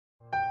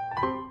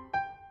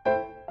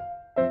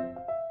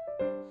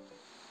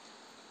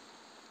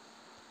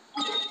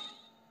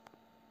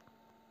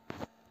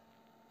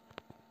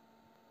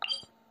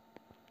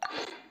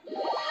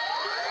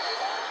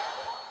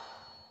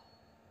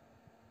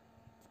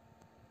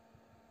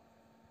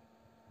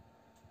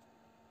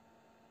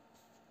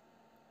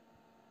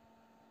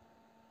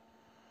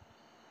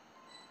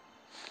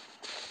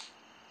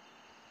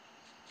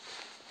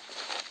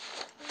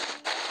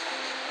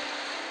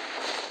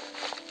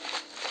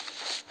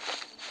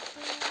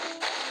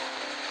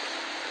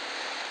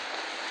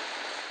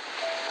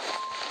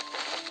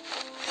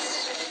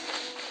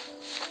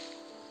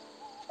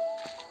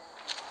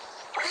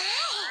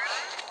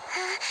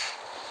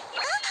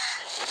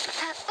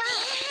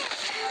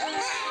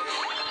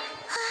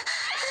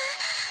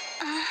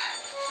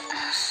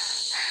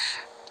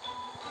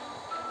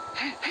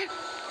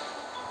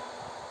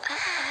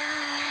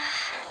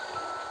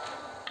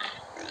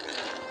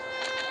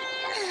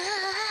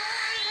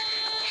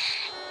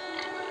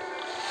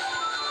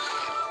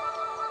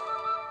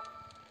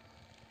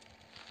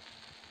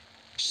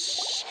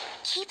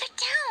Keep it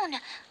down!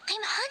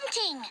 I'm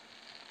hunting!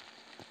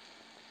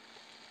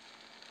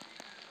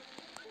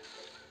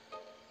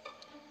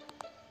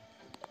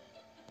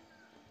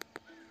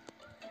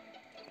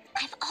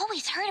 I've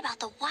always heard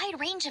about the wide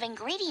range of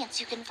ingredients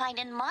you can find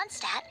in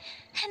MONDSTADT,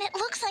 and it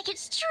looks like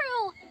it's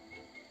true.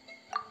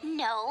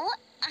 No,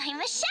 I'm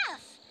a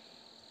chef.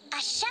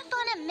 A chef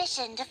on a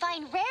mission to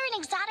find rare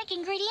and exotic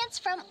ingredients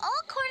from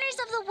all corners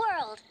of the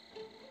world.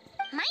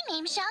 My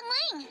name's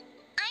Xiangling.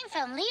 I'm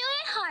from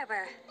Liyue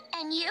Harbor.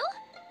 And you?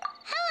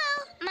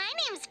 Hello, my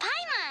name's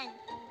Paimon.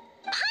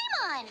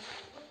 Paimon!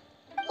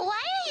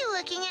 Why are you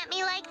looking at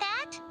me like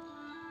that?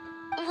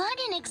 What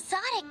an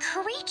exotic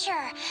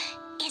creature.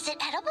 Is it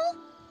edible?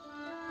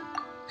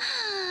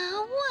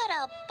 What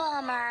a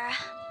bummer.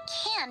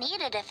 Can't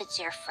eat it if it's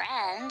your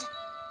friend.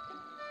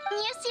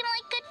 You seem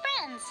like good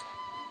friends.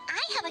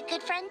 I have a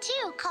good friend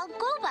too, called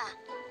Goba.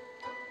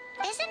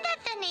 Isn't that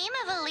the name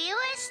of a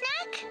Liyue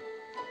snack?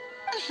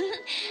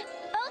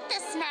 Both the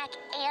snack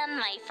and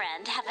my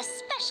friend have a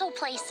special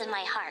place in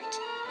my heart.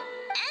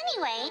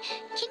 Anyway,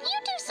 can you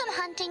do some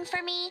hunting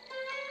for me?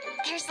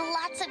 There's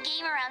lots of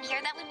game around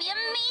here that would be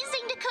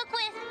amazing to cook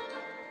with.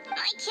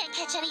 I can't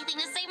catch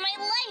anything to save my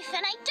life,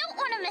 and I don't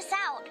want to miss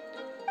out.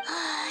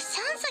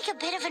 Sounds like a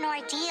bit of an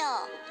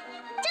ordeal.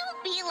 Don't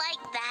be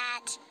like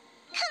that.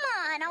 Come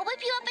on, I'll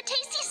whip you up a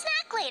tasty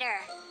snack later.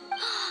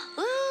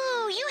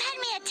 Ooh, you had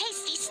me a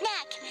tasty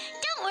snack.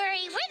 Don't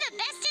worry, we're the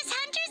bestest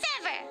hunters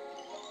ever.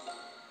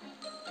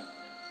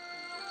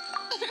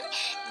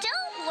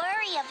 Don't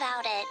worry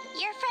about it.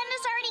 Your friend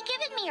has already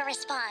given me a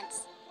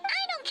response.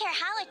 I don't care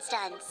how it's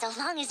done, so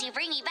long as you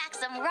bring me back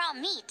some raw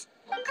meat.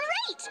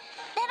 Great!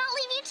 Then I'll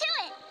leave you to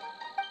it.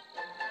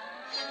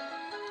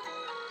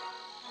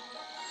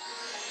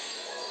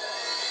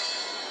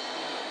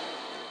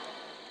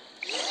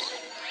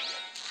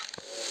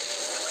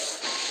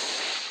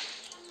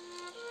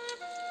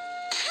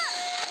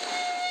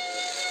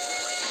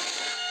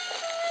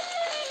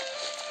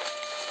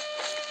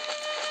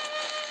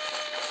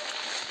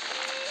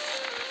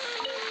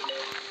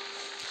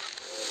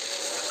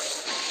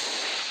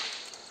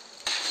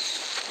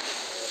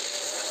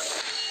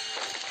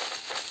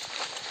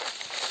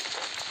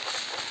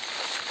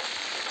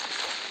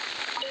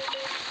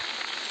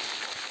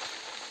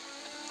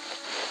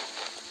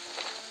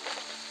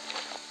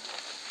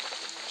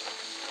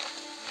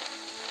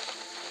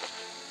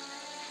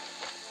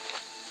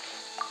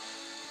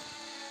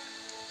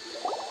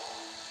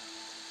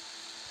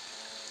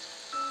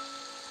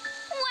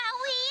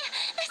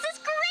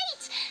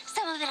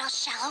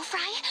 Shallow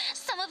fry,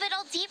 some of it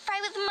I'll deep fry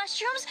with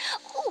mushrooms.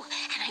 Ooh,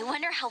 and I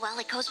wonder how well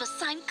it goes with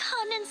slime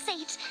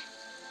condensate.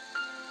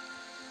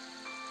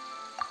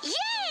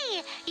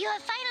 Yay! You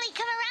have finally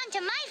come around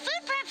to my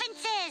food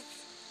preferences.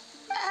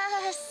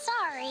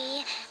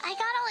 Sorry. I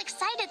got all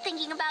excited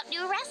thinking about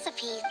new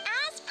recipes.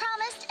 As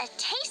promised, a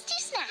tasty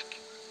snack.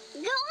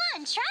 Go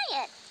on,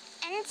 try it.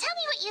 And tell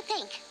me what you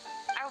think.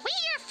 Are we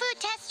your food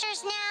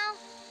testers now?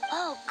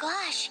 Oh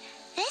gosh,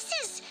 this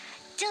is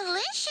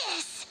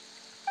delicious.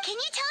 Can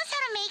you tell us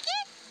how to make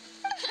it?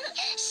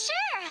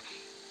 Sure.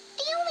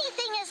 The only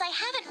thing is I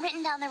haven't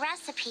written down the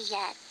recipe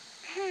yet.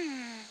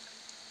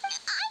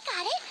 I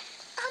got it.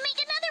 I'll make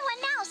another one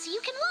now so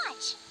you can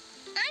watch.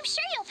 I'm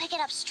sure you'll pick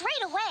it up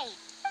straight away.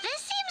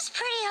 This seems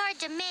pretty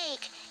hard to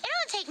make.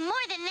 It'll take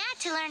more than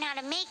that to learn how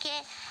to make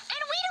it.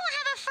 And we don't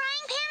have a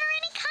frying pan or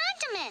any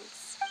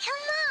condiments.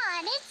 Come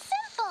on, it's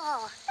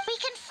simple. We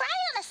can fry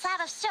on a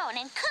slab of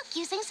stone and cook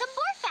using some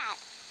boar fat.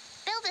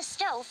 Build a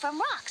stove from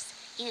rocks.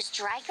 Use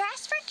dry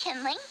grass for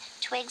kindling,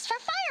 twigs for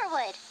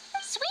firewood.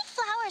 Sweet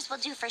flowers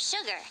will do for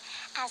sugar.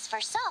 As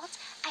for salt,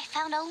 I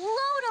found a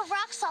load of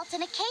rock salt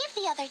in a cave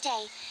the other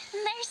day.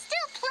 There's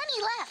still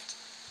plenty left.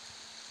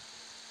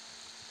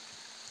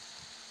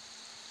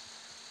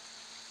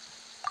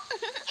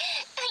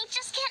 I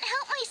just can't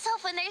help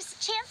myself when there's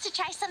a chance to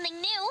try something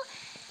new.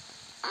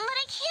 But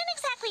I can't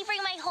exactly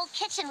bring my whole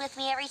kitchen with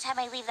me every time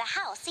I leave the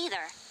house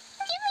either.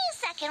 Give me a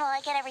second while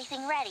I get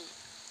everything ready.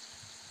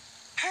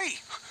 Hey!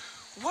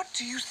 What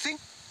do you think?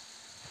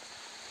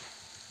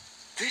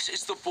 This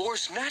is the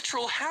boar's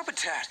natural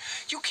habitat.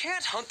 You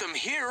can't hunt them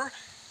here.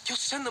 You'll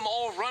send them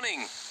all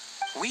running.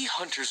 We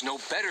hunters know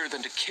better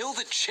than to kill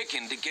the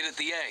chicken to get at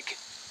the egg.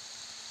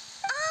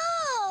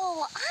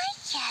 Oh, I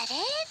get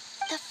it.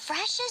 The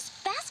freshest,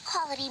 best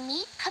quality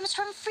meat comes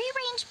from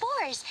free-range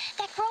boars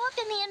that grow up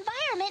in the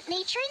environment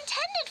nature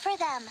intended for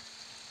them.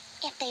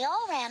 If they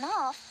all ran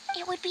off,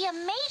 it would be a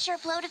major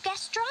blow to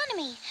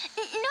gastronomy.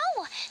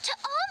 No, to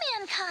all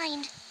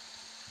mankind.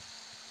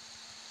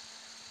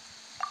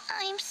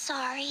 I'm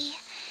sorry.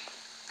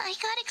 I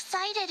got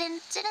excited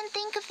and didn't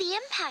think of the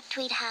impact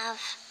we'd have.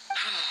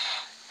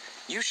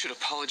 You should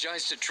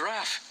apologize to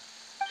Draff.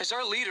 As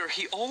our leader,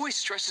 he always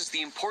stresses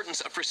the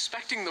importance of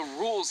respecting the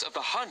rules of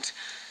the hunt.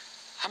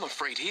 I'm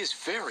afraid he is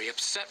very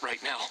upset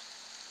right now.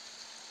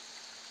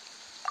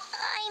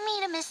 I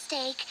made a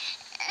mistake,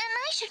 and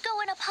I should go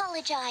and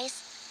apologize.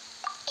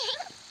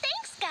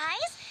 Thanks,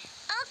 guys.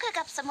 I'll cook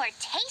up some more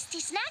tasty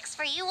snacks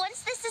for you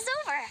once this is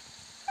over.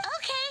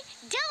 Okay,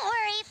 don't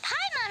worry.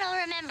 Paimon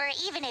will remember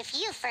even if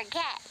you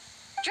forget.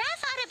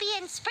 Draft ought to be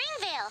in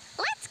Springvale.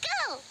 Let's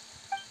go!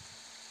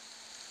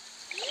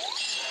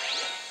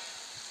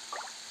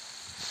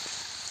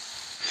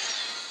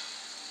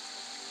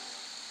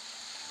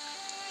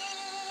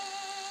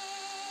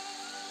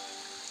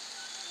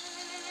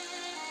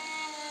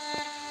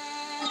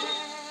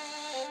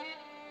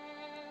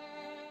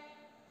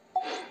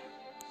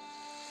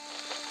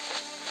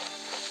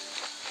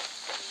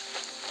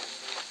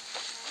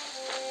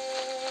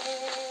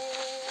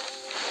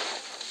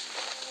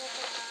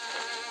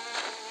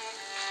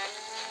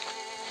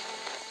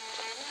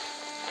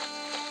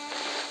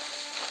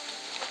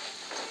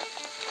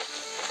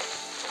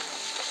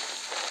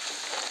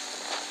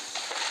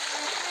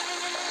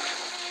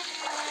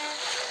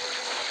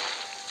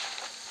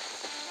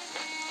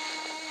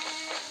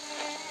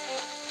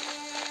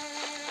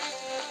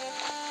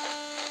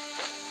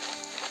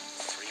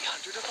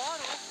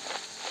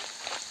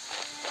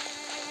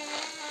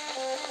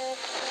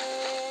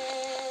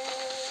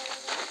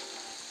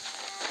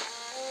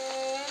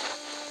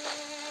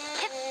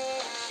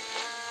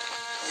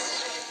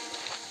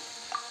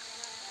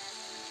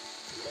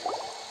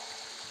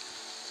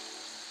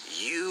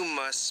 You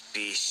must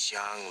be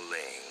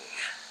Xiangling.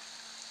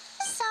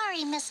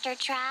 Sorry, Mr.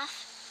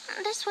 Draff.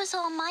 This was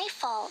all my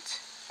fault.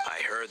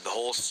 I heard the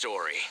whole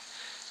story.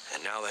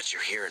 And now that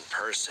you're here in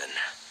person...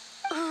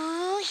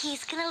 Ooh,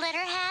 he's gonna let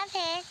her have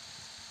it.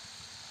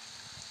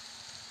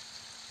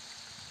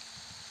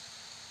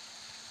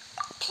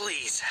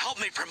 Please, help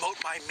me promote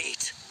my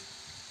meat.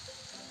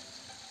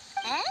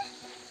 Huh?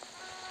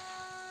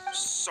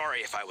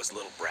 Sorry if I was a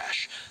little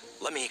brash.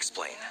 Let me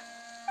explain.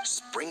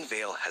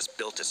 Springvale has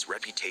built its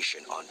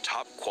reputation on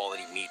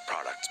top-quality meat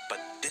products, but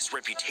this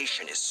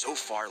reputation is so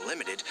far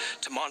limited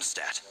to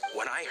MONDSTADT.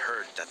 When I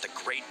heard that the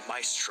great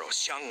maestro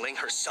Xiangling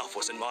herself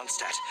was in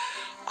MONDSTADT,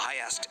 I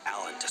asked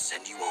Alan to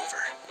send you over.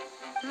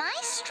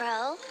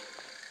 Maestro?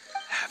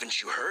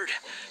 Haven't you heard?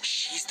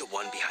 She's the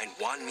one behind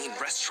Wanmin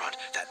Restaurant,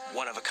 that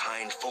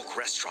one-of-a-kind folk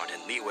restaurant in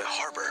Liyue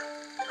Harbor.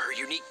 Her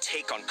unique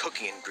take on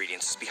cooking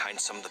ingredients is behind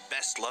some of the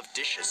best-loved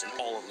dishes in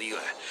all of Liyue.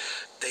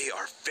 They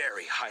are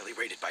very highly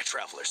rated by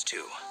travelers,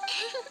 too.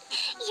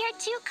 You're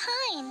too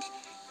kind.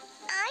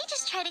 I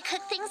just try to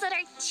cook things that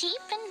are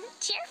cheap and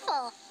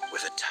cheerful.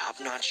 With a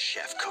top-notch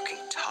chef cooking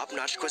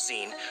top-notch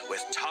cuisine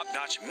with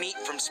top-notch meat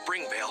from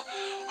Springvale,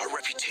 our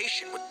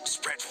reputation would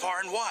spread far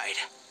and wide.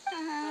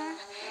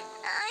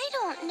 I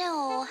don't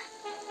know.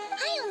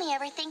 I only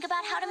ever think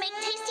about how to make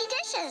tasty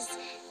dishes.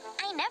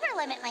 I never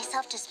limit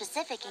myself to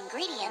specific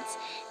ingredients.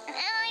 And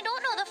I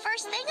don't know the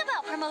first thing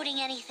about promoting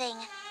anything.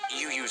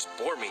 You use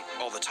boar meat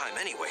all the time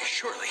anyway,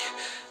 surely.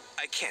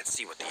 I can't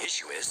see what the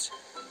issue is.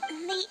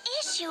 The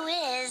issue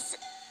is...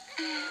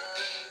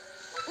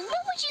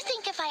 What would you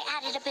think if I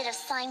added a bit of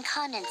slime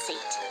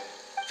condensate?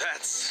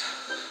 That's...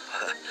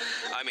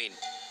 I mean,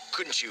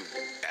 couldn't you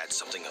add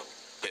something a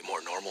bit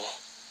more normal?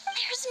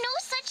 There's no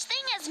such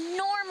thing as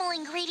normal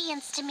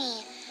ingredients to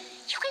me.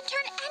 You can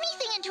turn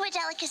anything into a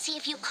delicacy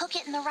if you cook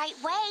it in the right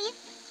way.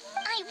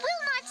 I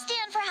will not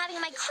stand for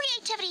having my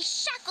creativity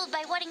shackled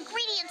by what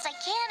ingredients I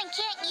can and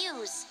can't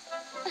use.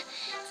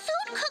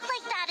 Food cooked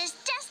like that is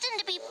destined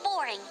to be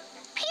boring.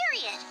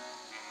 Period.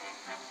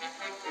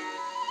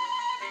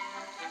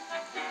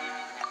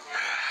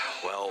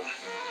 Well,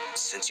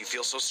 since you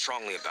feel so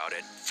strongly about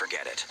it,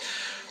 forget it.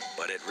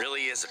 But it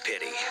really is a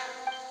pity.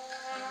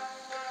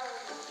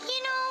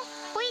 You know,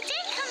 we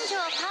did come to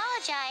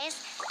apologize.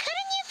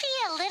 Couldn't you be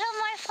a little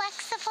more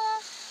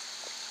flexible?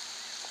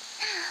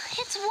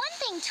 It's one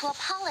thing to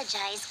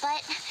apologize,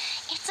 but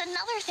it's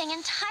another thing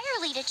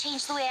entirely to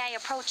change the way I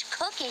approach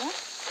cooking.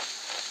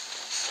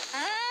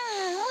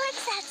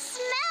 What's that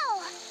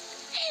smell?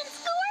 It's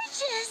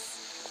gorgeous.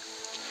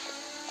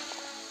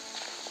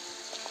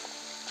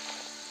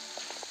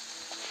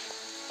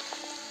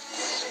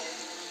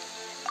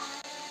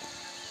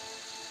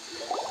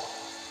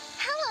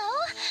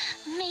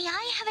 Hello, may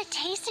I have a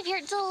taste of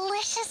your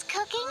delicious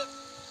cooking?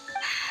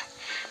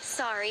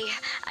 Sorry,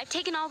 I've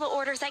taken all the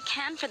orders I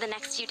can for the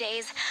next few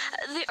days.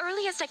 The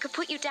earliest I could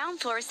put you down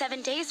for is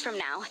 7 days from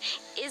now.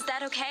 Is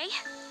that okay?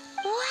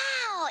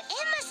 Wow,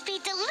 it must be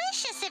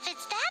delicious if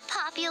it's that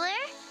popular.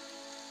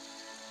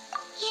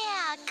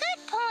 Yeah,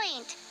 good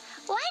point.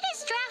 Why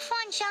does Draft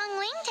want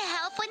Xiangling to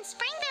help when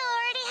Springvale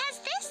already has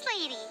this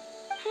lady?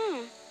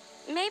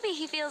 Maybe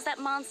he feels that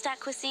MONDSTADT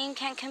cuisine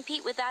can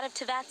compete with that of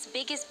Tevat's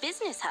biggest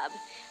business hub,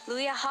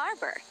 Liyue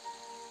Harbor.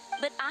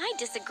 But I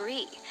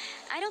disagree.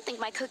 I don't think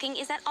my cooking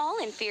is at all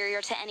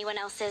inferior to anyone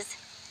else's.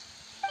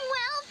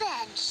 Well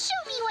then,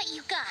 show me what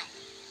you got.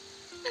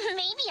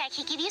 Maybe I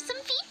could give you some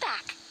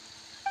feedback.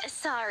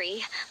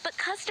 Sorry, but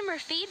customer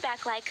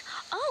feedback like,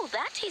 oh,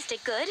 that tasted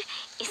good,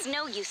 is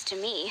no use to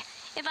me.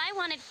 If I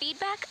wanted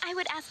feedback, I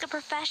would ask a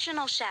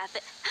professional chef.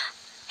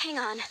 Hang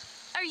on.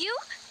 Are you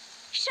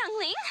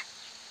Xiangling?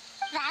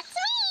 That's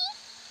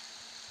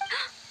me.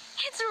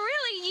 It's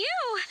really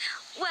you!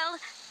 Well,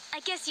 I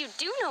guess you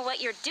do know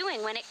what you're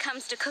doing when it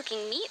comes to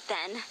cooking meat,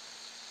 then.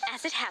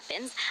 As it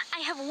happens, I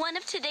have one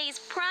of today's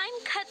prime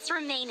cuts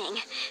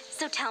remaining.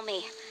 So tell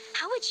me,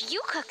 how would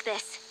you cook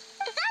this?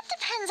 That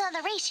depends on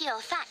the ratio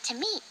of fat to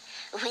meat.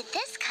 With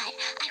this cut,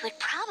 I would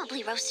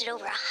probably roast it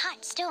over a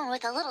hot stone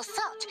with a little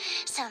salt,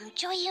 some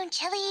Joyun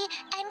chili,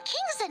 and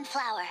Kingston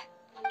flour.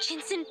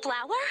 Ginseng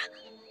flour?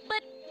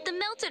 But the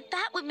melted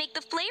fat would make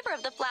the flavor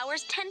of the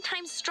flowers 10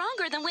 times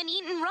stronger than when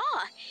eaten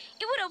raw.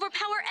 It would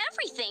overpower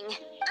everything.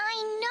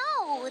 I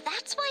know,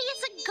 that's why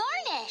it's a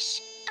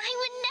garnish. I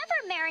would never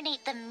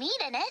marinate the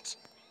meat in it.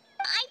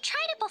 I've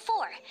tried it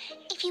before.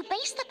 If you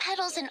baste the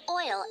petals in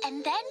oil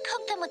and then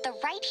cook them with the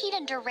right heat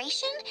and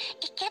duration,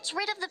 it gets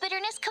rid of the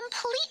bitterness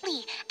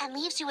completely and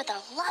leaves you with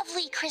a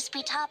lovely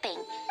crispy topping.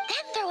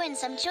 Then throw in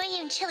some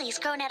Joyun chilies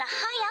grown at a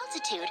high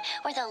altitude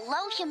where the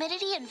low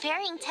humidity and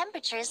varying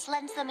temperatures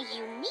lends them a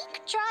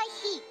unique dry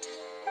heat.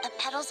 The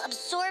petals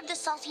absorb the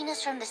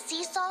saltiness from the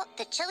sea salt,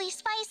 the chili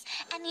spice,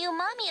 and the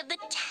umami of the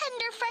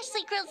tender,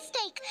 freshly grilled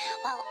steak,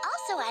 while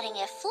also adding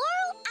a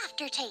floral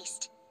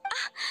aftertaste.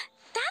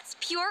 That's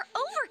pure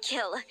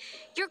overkill.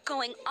 You're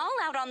going all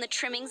out on the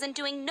trimmings and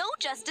doing no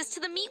justice to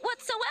the meat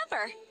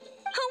whatsoever.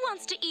 Who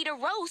wants to eat a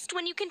roast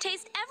when you can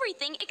taste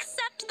everything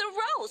except the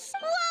roast?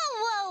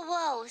 Whoa, whoa,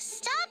 whoa!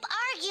 Stop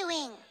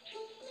arguing!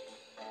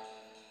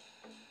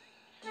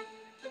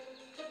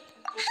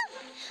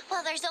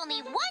 Well, there's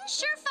only one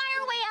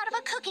surefire way out of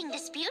a cooking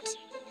dispute.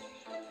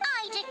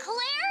 I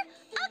declare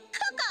a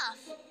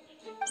cook-off!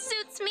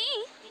 Suits me.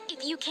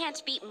 If you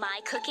can't beat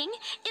my cooking,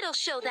 it'll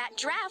show that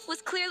Draft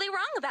was clearly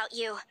wrong about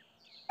you.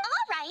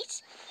 All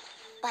right.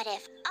 But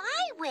if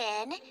I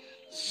win,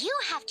 you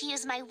have to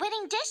use my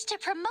winning dish to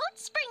promote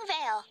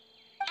Springvale.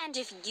 And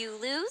if you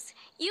lose,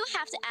 you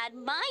have to add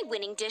my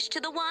winning dish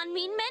to the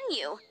Wanmin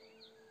menu.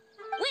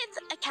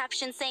 With a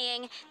caption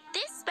saying,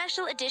 "This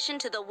special addition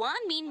to the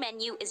Wanmin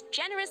menu is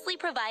generously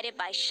provided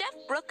by Chef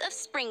Brooke of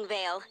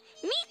Springvale,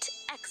 meat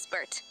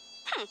expert."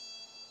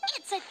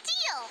 It's a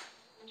deal.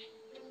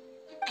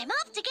 I'm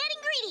off to get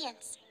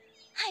ingredients.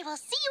 I will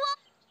see you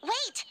all.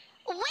 Wait!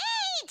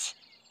 Wait!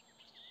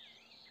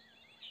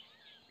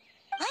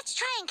 Let's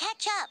try and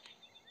catch up.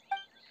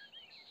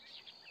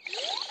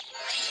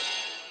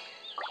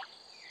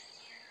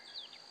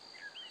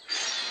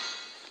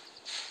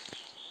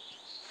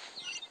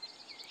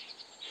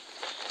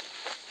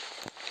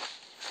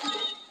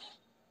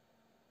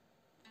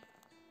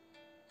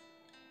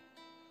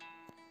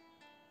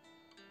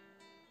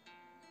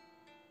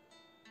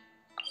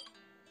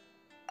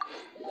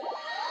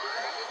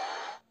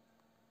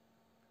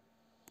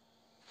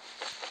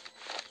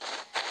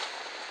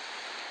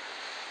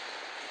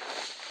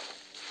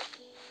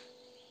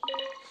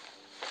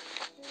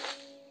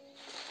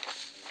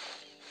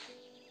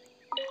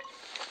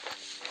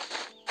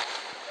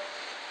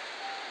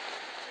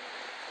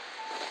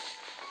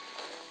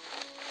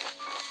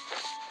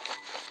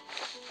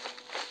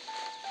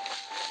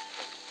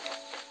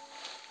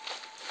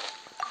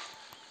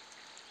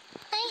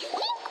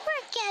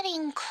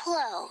 Getting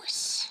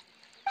close.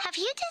 Have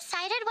you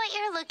decided what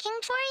you're looking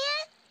for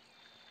yet?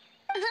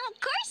 Of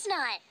course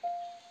not.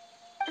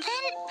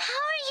 Then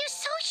how are you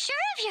so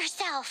sure of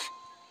yourself?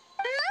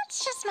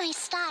 That's just my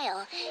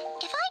style.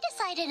 If I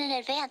decided in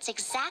advance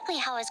exactly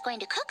how I was going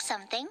to cook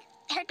something,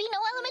 there'd be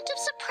no element of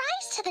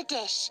surprise to the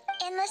dish.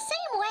 In the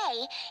same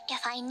way,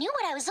 if I knew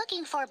what I was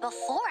looking for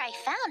before I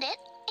found it,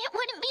 it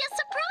wouldn't be a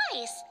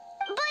surprise.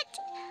 But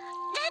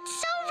that's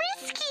so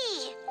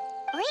risky.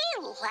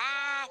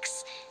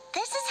 Relax.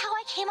 This is how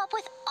I came up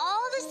with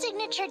all the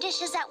signature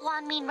dishes at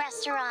Wanmin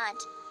Restaurant.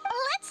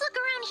 Let's look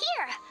around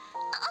here.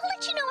 I'll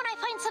let you know when I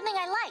find something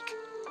I like.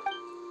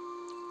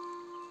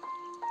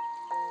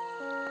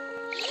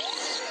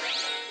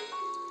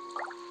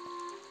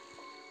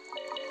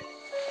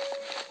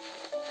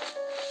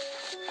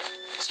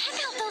 Check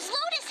out those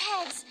lotus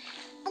heads.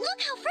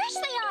 Look how fresh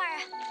they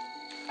are.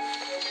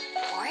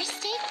 Boar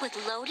steak with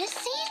lotus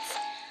seeds?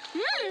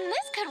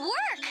 This could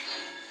work.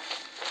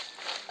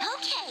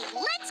 Okay,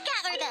 let's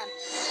gather them.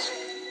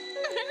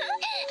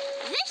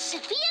 This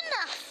should be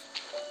enough.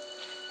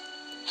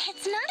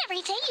 It's not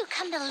every day you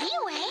come to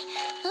Liyue.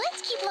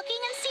 Let's keep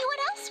looking and see what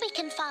else we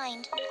can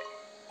find.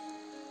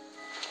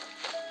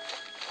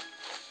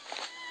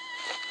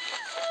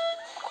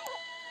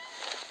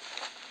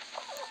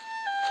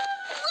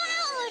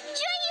 Wow,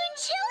 Joyun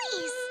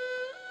chilies!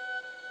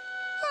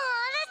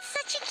 Aw, that's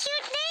such a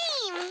cute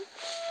name.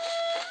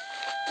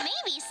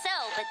 Maybe so,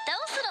 but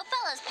those little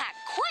fellas pack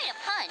quite a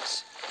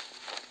punch.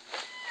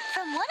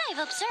 From what I've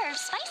observed,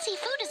 spicy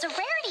food is a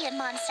rarity in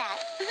MONDSTADT,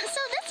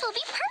 so this will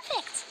be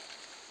perfect.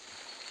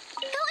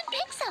 Go and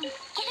pick some.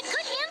 Get a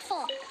good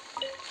handful.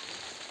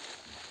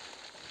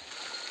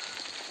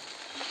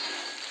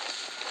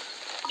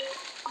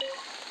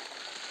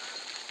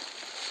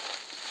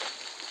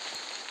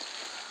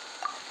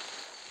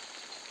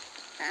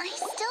 I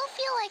still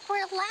feel like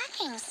we're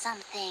lacking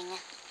something.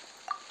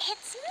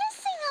 It's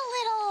missing a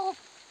little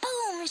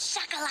boom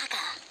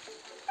shakalaka.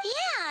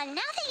 Yeah, now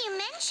that you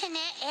mention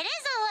it, it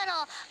is a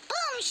little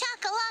boom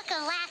shakalaka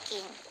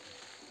lacking.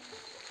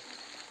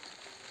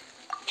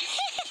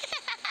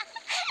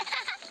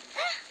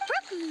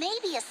 may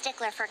be a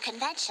stickler for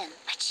convention,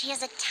 but she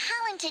is a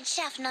talented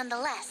chef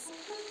nonetheless.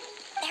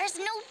 There's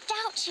no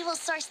doubt she will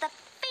source the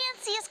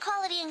fanciest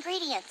quality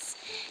ingredients.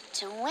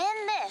 To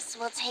win this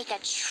will take a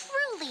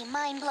truly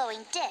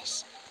mind-blowing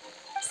dish.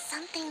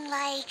 Something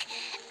like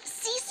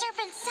sea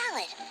serpent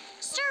salad,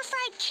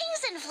 stir-fried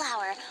Kingston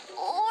flour,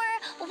 or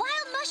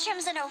wild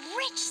mushrooms in a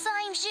rich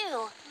slime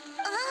jus.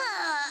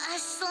 A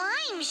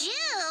slime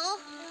jus?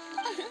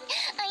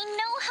 I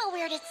know how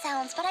weird it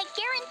sounds, but I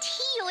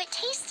guarantee you it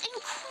tastes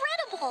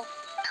incredible.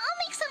 I'll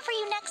make some for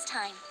you next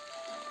time.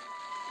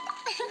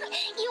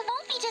 You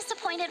won't be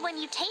disappointed when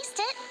you taste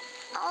it,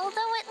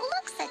 although it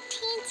looks a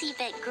teensy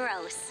bit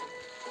gross.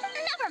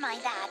 Never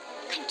mind that.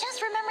 I've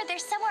just remembered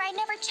there's somewhere I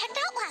never checked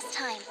out last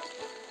time.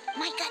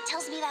 My gut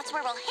tells me that's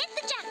where we'll hit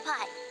the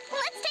jackpot.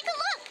 Let's take a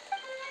look.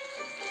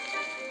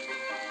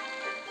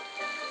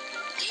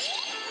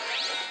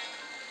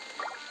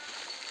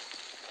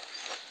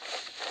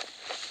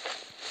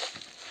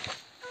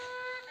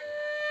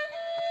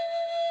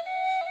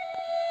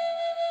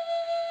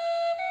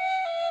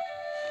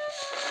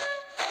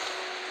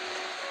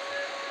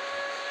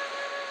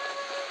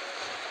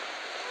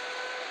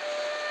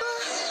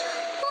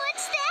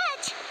 What's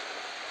that?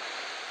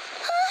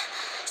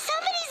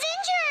 Somebody's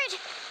injured!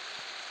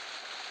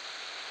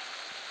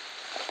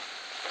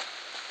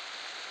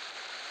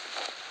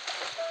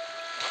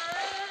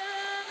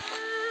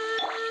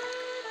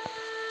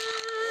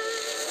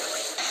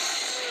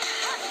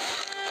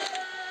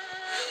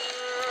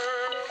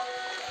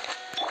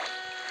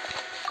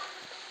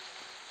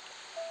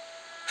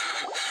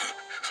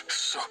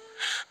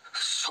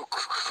 So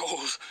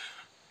cold.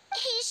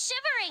 He's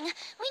shivering.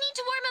 We need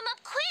to warm him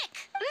up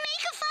quick.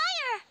 Make a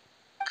fire.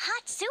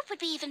 Hot soup would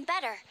be even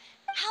better.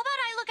 How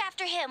about I look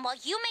after him while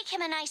you make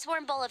him a nice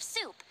warm bowl of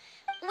soup?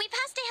 We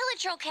passed a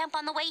Hilichurl camp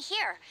on the way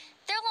here.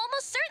 There'll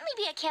almost certainly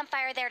be a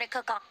campfire there to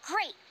cook on.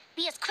 Great.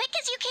 Be as quick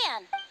as you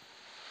can.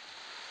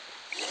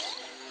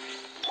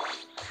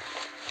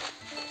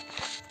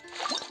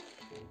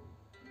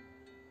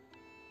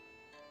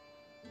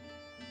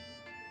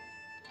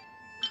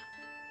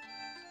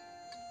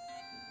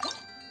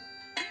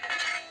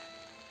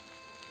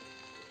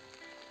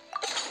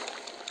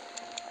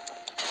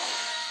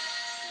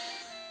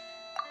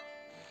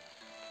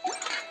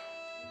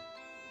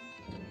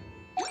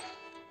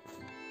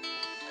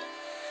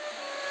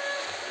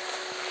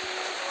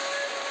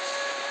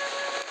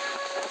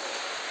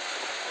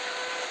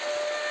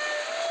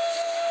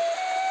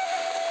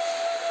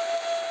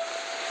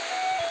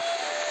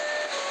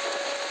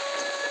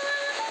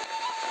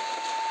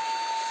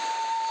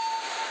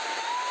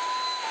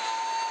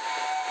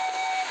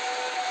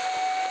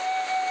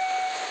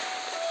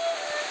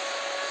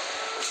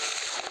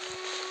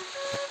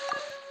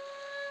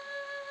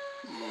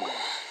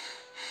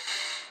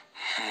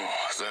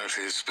 That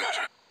is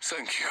better.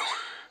 Thank you.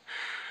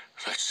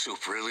 That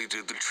soup really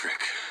did the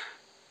trick.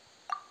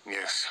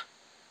 Yes.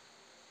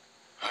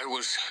 I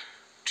was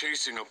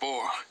chasing a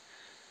boar,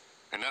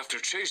 and after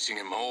chasing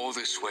him all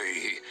this way,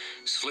 he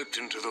slipped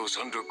into those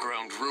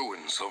underground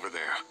ruins over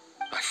there.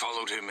 I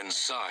followed him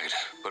inside,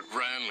 but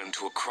ran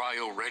into a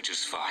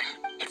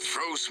cryo-regis-vine. It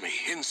froze me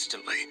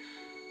instantly.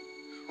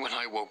 When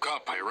I woke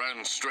up, I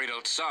ran straight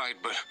outside,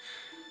 but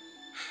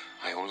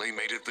I only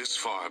made it this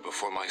far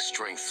before my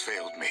strength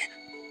failed me.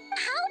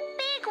 How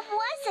big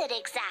was it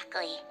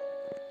exactly?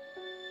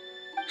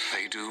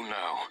 They do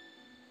now.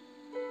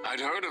 I'd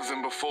heard of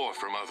them before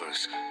from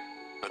others,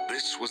 but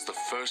this was the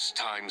first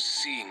time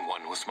seeing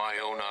one with my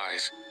own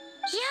eyes.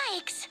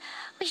 Yikes!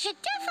 We should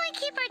definitely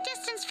keep our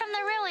distance from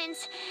the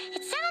ruins.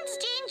 It sounds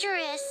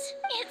dangerous.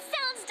 It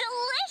sounds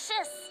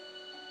delicious!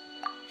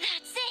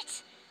 That's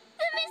it!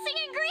 The missing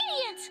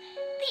ingredient!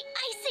 The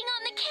icing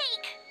on the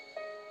cake!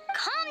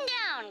 Calm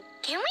down.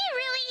 Can we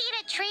really eat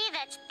a tree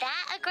that's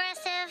that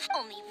aggressive?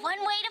 Only one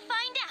way to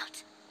find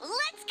out.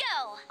 Let's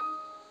go!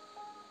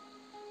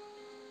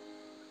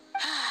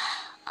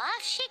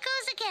 Off she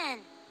goes again.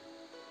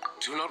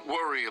 Do not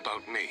worry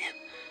about me.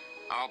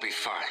 I'll be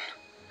fine.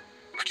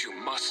 But you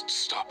must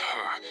stop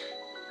her.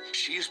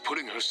 She is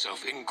putting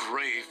herself in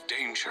grave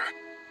danger.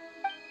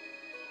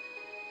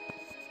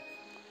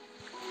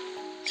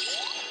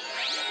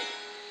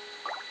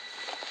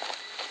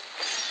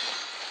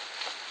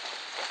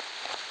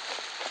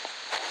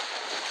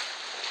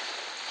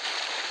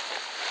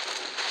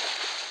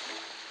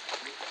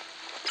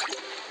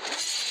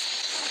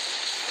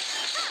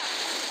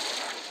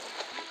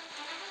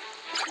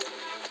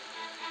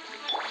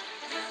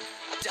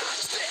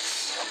 Dodge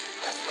this!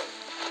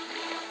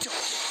 Don't get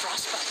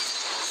frostbite!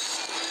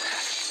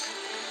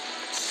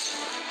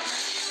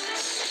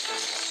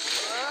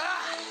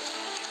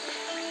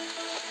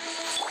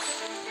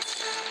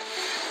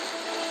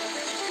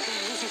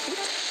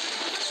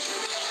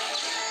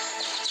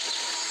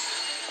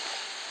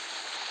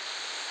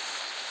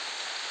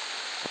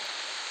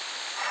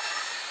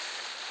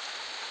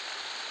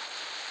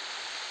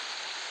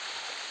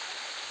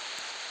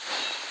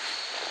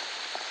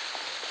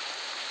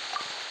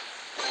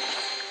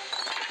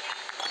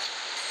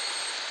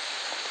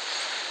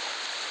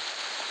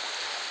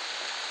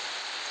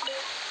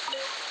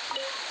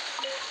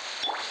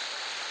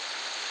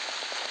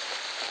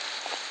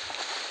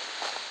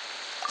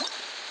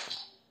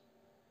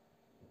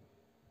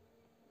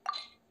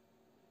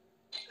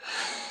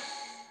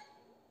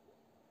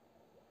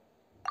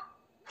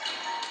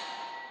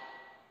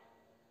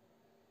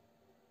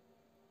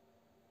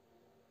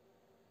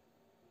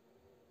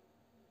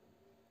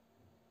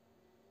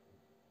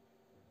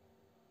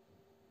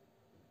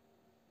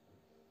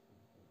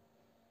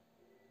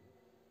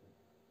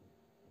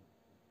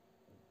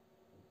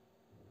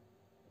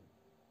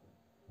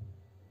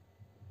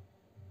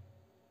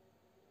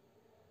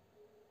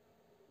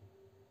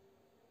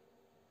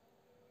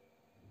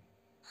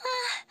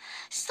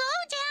 Slow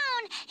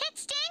down!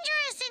 It's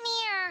dangerous in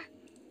here!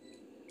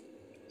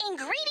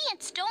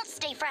 Ingredients don't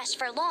stay fresh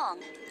for long.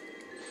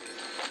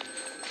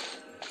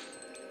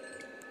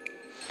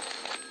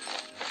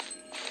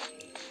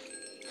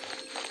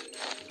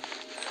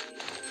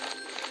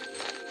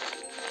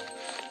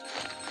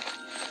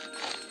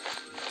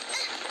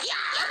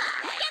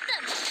 Get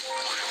them!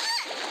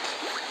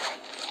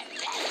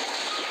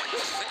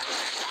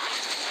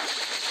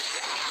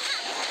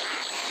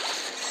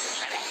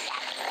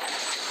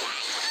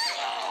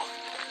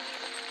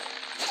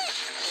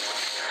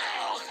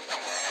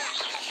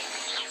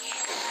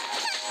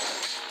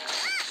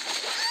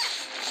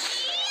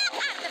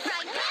 At the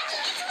frying pan,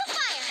 into the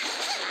fire!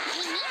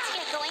 We need to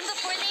get going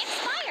before they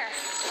expire.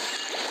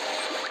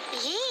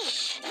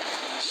 Yeesh,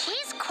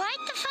 she's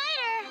quite the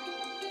fighter.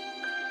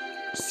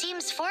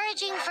 Seems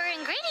foraging for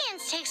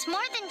ingredients takes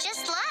more than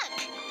just luck.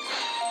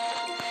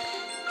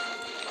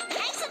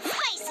 Nice and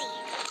spicy.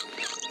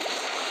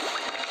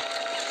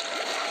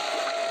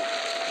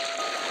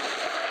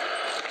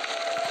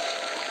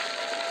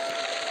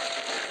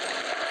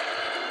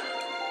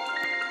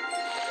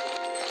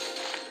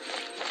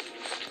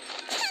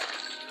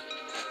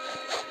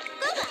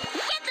 Booba,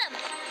 get them!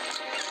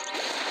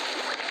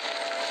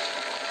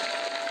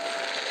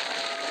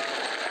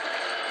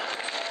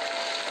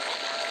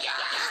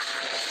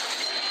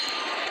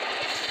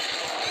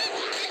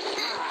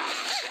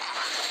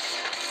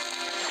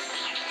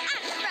 Out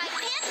of the frying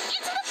pan,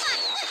 into the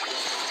fire!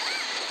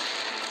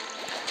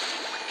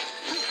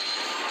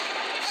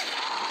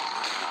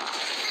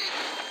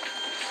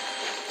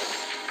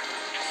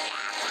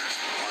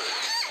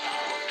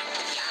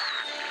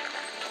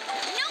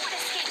 No one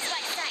escapes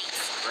my sight!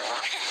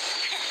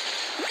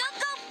 Go,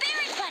 go,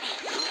 Berry Bunny!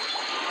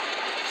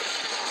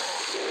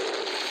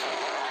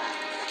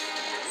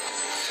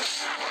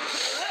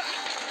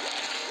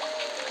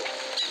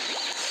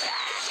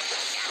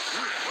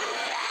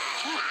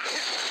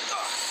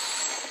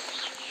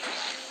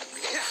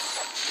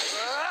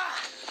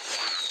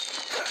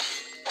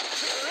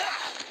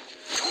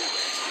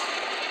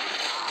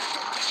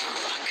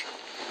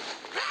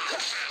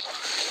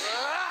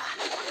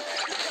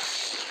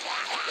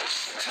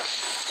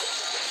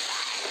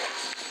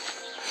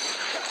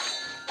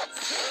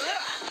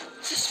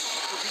 This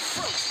will be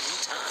frozen in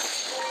time.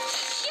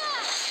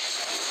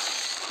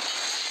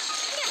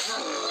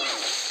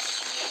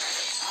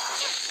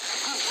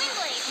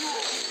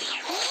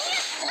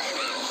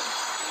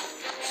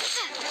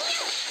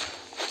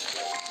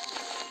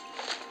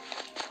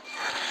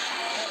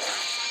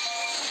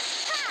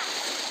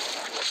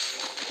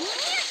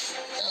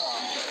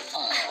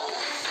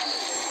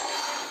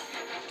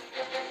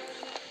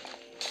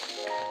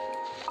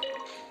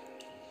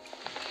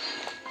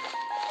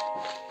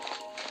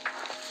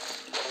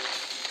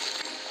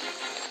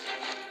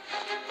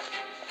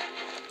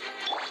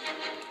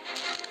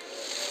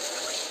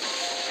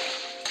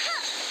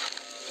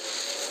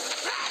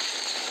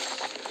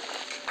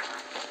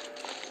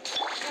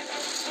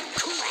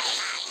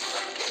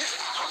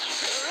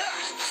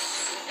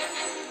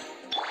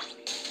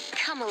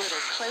 Come a little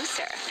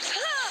closer.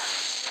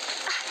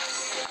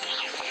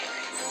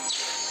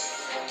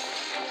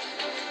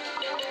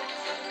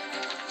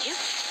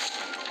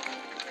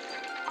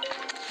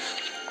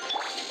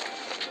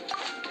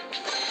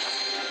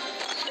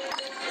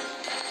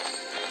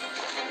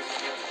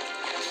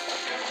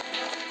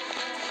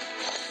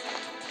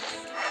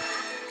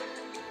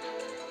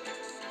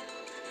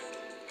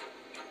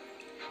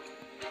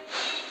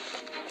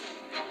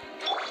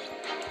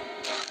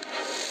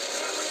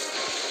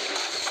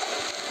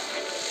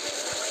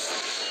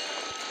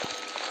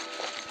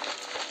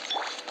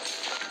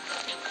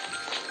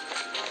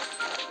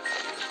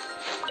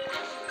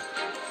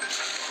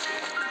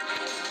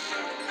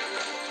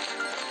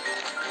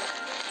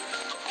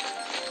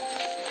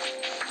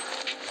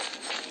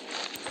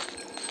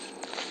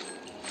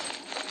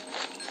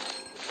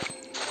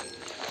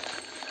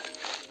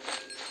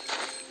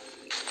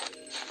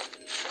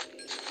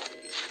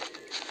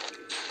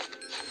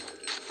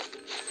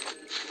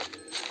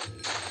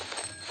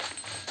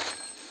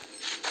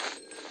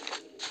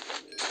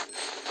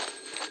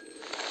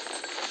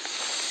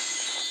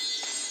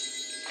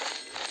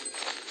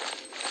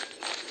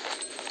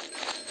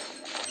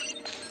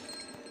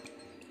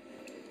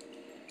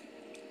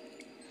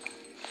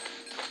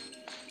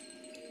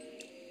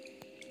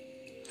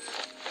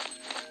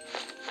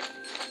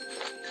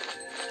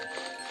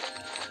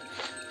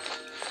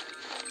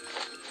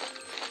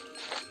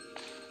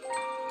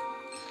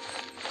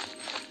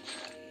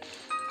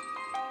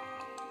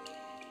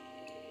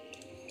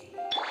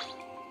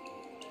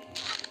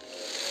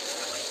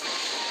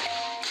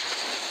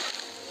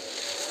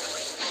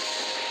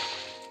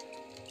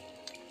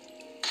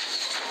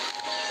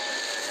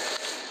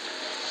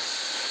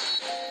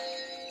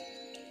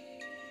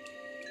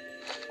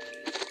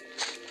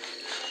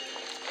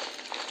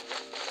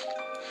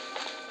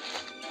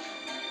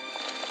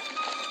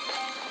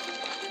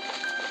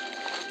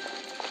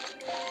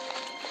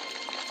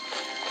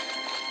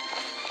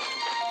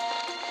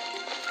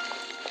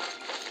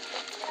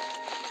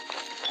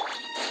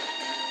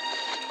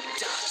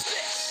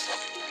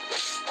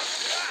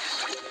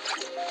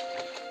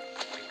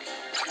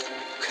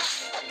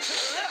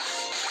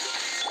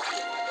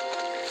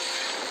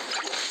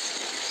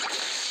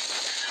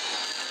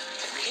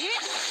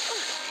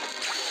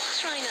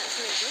 Try not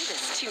to enjoy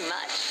this too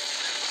much.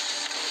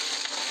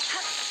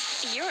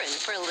 You're in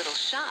for a little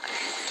shock.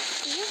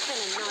 You've been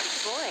a naughty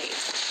boy.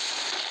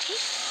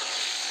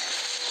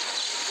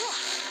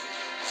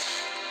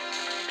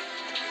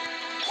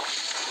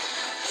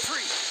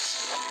 Freeze!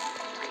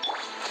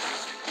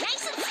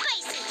 Nice and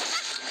spicy.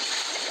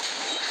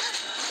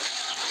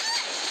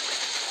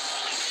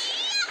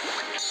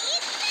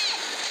 Eat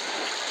this.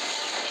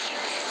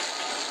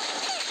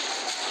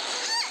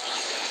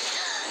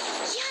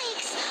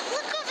 Yikes!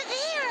 Look over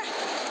there.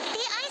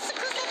 The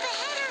icicles up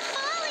ahead are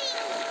falling.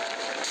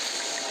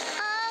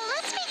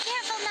 Let's be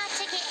careful not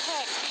to get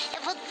hit.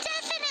 It will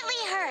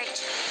definitely hurt.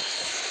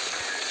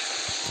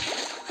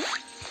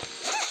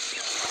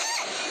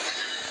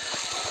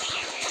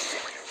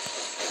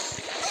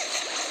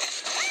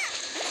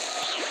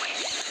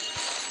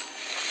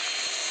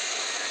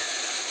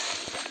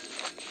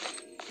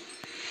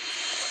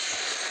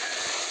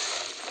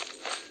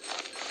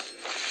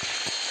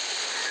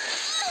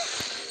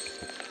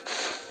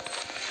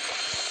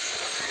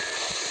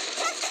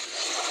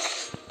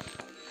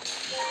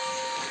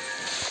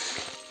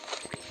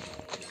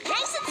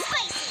 Nice and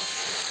spicy.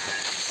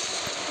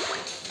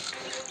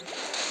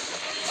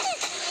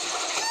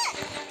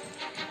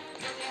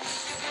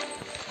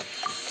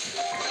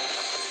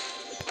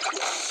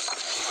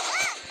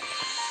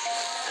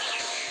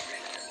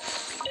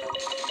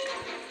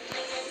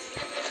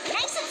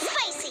 Nice and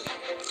spicy.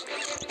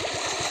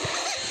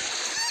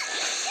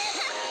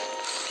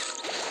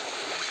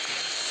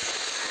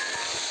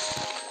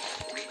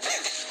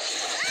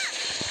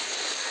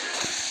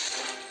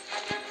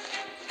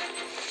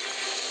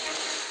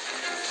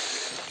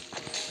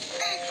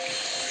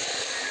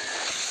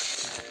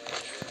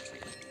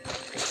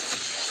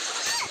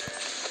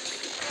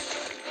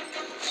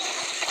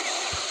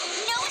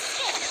 No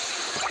escape.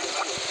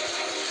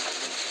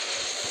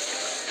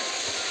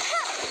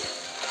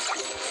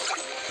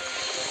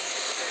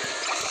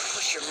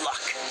 Push your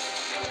luck.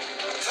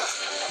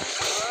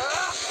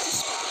 This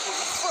one will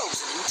be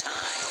frozen in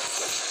time.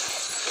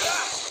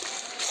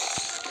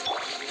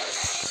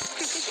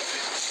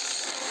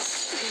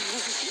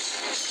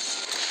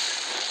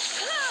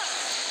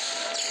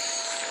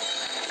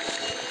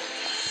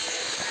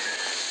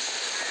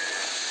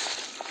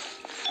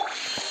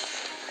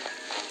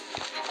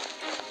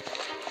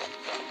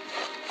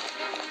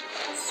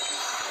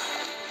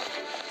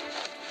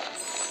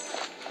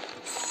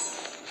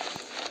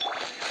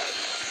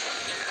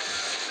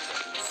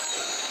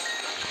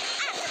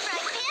 After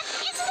frying pan,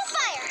 into the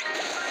fire.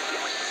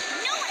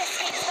 No one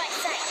escapes my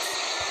sight.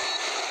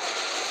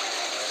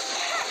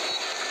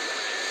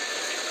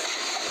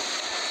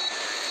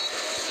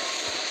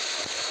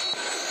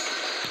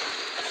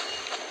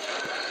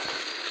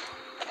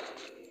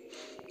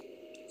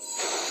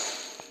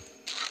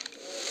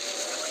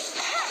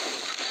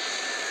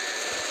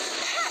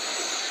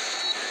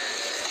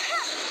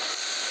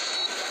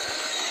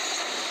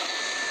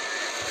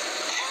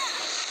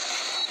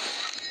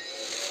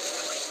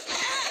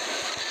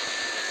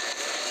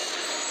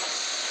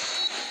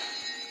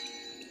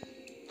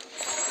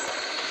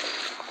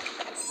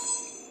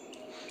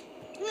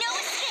 No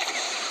escape.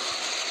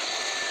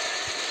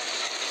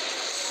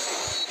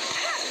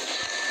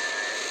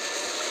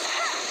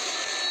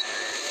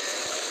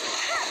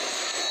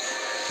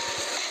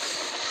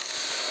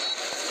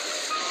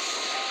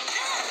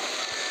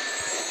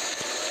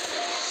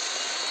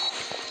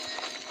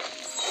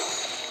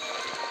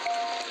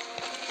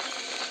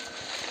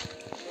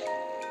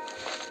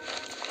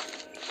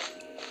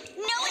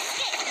 No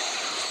escape.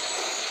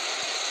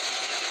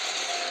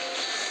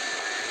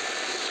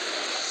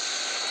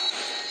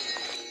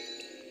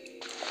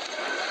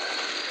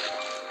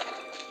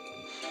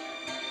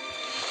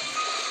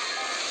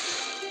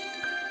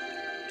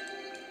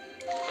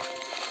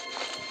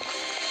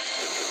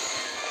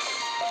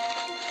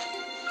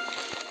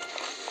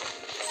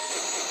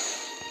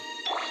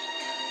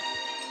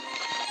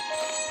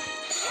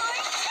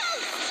 You're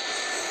toast.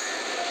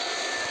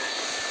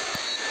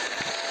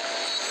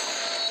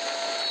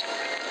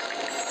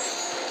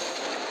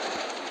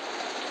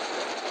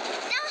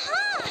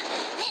 Aha!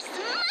 This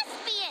must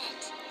be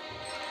it.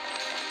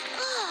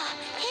 Oh,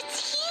 it's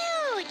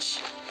huge.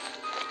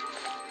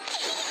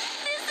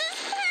 This is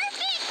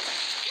perfect.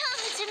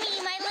 Come to me,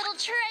 my little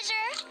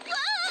treasure.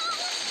 Whoa!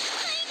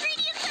 My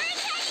ingredients are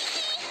attacking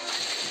me.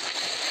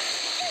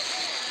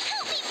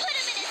 Help me put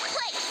him in his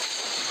place.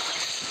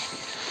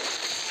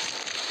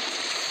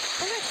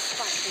 Let's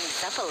spice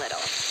things up a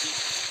little.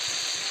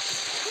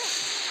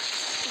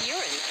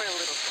 You're in for a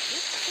little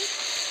treat.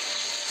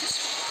 This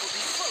one will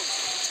be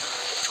frozen in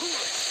time. Cool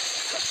it.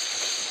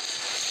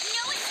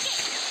 No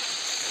escape.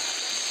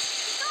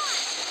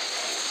 Gone.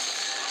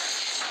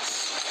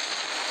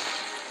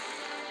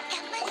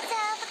 Got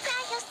myself a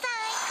cryo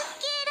sign.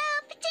 Cook it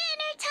up at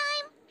dinner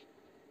time.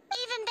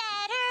 Even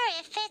better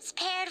if it's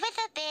paired with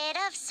a bit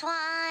of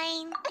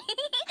swine.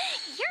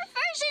 Your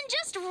version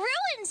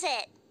is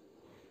it?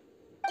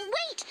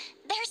 Wait,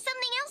 there's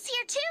something else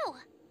here too.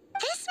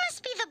 This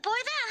must be the boar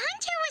that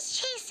Hunter was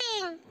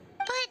chasing.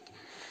 But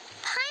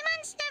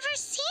Paimon's never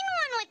seen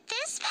one with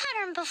this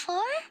pattern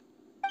before.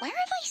 Where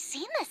have I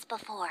seen this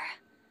before?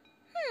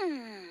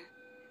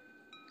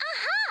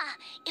 Aha!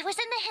 It was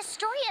in the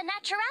Historia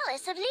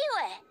Naturalis of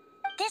Liyue.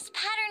 This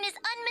pattern is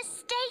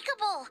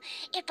unmistakable.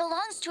 It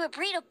belongs to a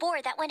breed of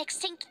boar that went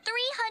extinct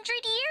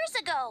 300 years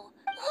ago.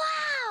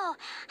 Wow!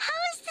 How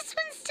is this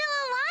one still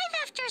alive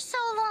after so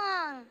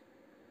long?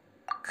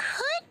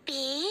 Could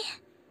be.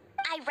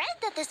 I read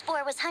that this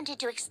boar was hunted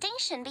to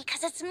extinction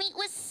because its meat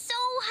was so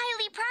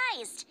highly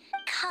prized.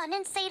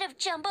 Condensate of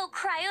jumbo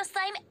cryo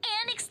slime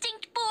and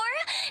extinct boar?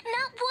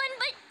 Not one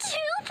but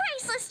two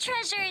priceless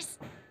treasures.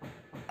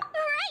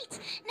 Right!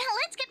 Now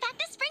let's get back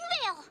to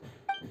Springvale.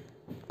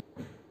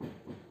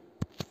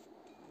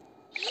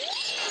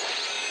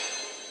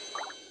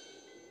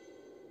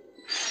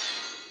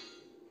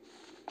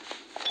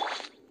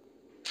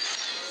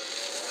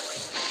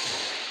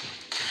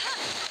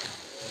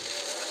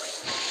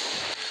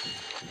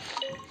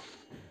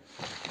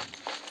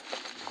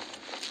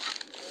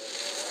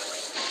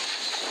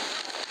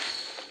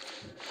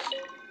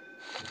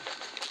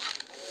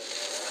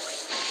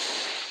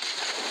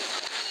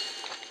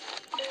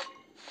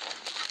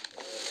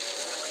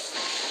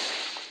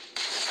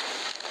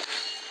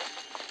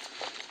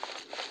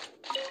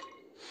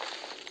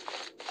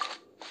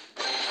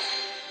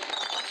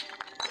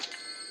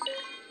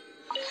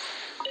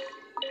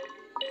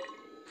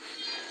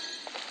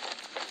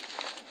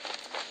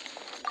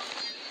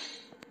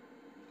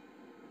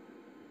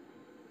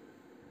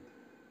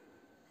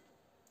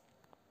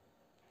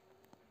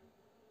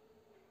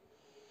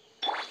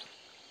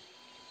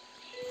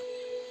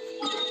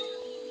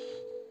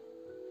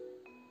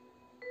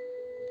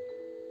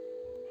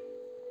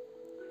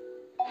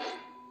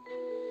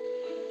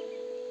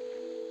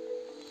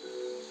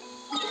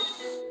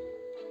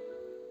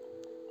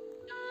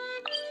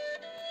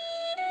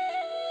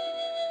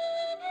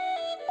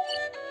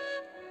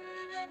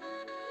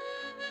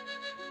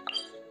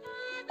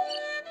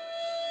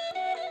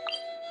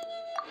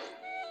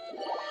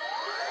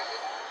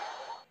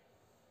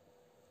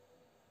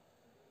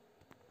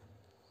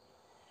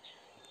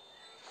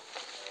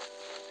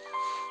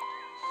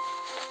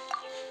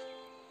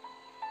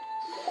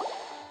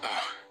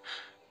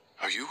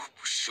 Are you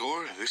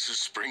sure this is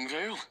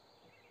Springvale?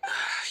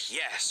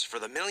 Yes, for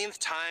the millionth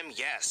time,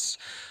 yes.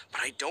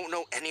 But I don't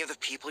know any of the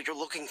people you're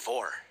looking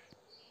for.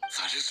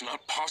 That is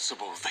not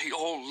possible. They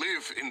all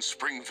live in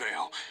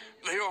Springvale.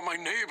 They are my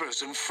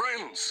neighbors and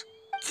friends.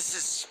 This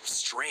is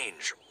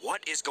strange.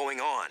 What is going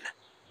on?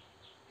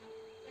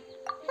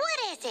 What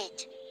is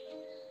it?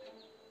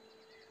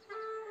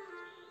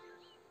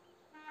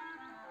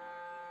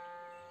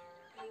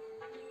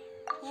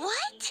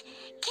 What?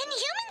 Can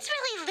humans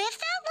really live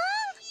that long?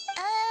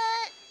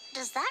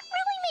 Does that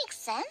really make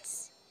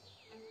sense?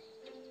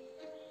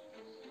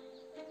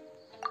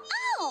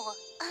 Oh,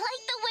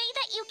 like the way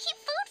that you keep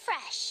food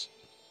fresh.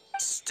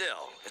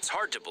 Still, it's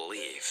hard to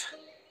believe.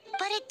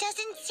 But it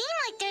doesn't seem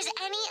like there's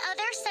any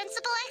other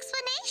sensible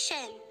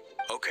explanation.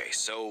 Okay,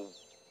 so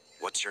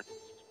what's your...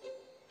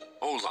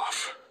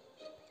 Olaf.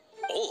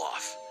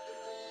 Olaf?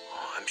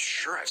 Oh, I'm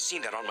sure I've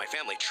seen that on my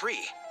family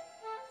tree.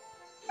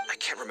 I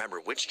can't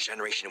remember which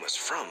generation it was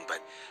from,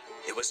 but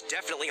it was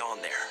definitely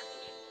on there.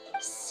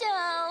 So,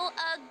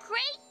 a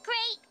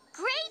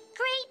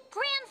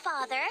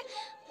great-great-great-great-grandfather,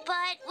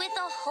 but with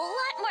a whole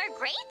lot more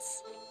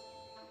greats?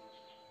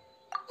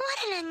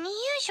 What an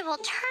unusual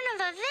turn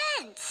of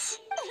events.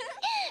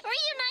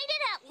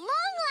 Reunited at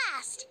long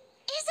last.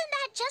 Isn't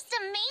that just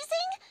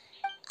amazing?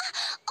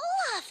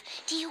 Olaf,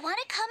 do you want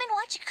to come and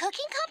watch a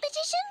cooking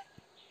competition?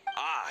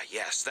 Ah,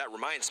 yes, that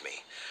reminds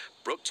me.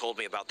 Brooke told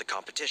me about the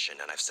competition,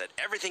 and I've set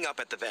everything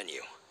up at the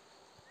venue.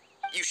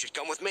 You should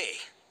come with me.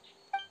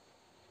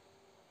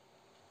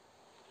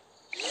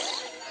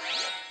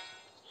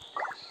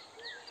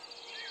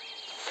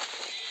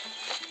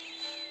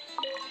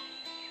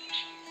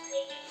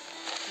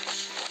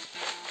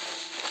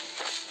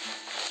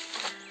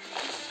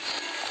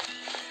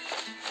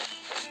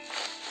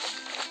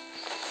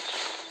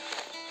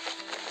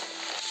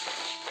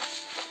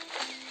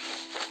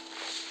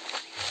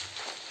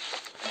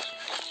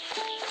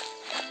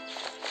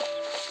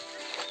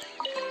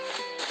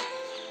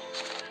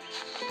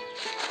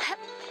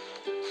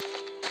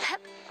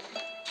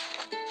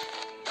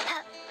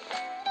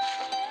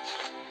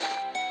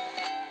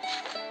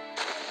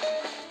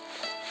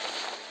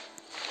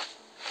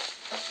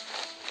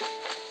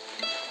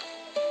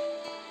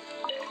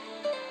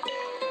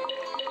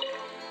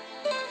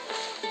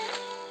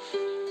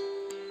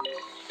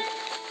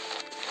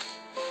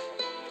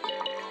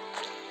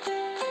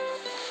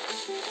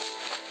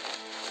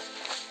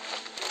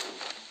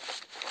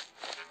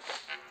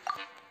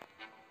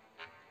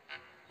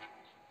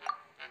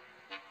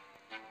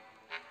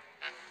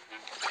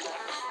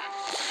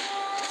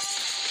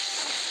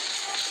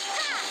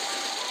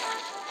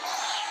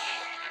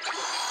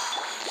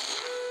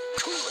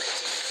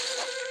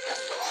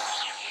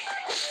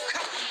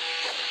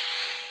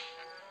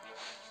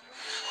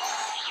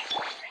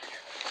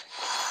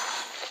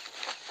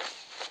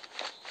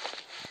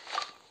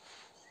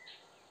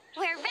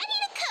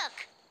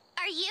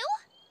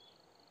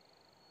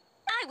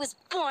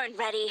 corn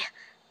ready.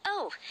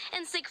 Oh,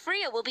 and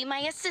Sigfria will be my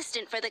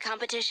assistant for the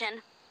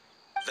competition.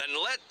 Then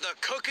let the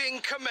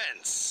cooking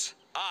commence.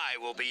 I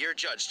will be your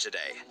judge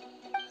today.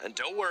 And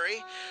don't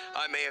worry,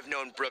 I may have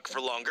known Brooke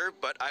for longer,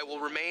 but I will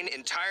remain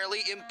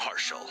entirely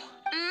impartial.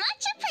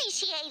 Much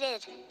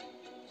appreciated.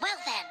 Well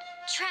then,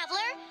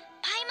 Traveler,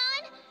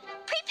 Paimon,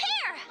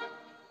 prepare!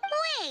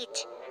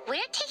 Wait,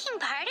 we're taking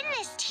part in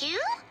this too?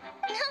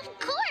 Of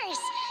course!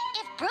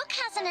 If Brooke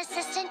has an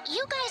assistant,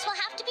 you guys will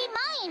have to be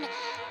mine.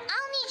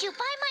 I'll need you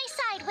by my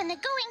side when the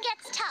going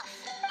gets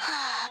tough.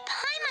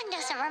 Paimon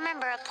doesn't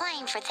remember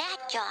applying for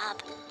that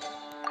job.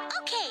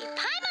 Okay,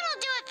 Paimon will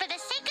do it for the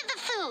sake of the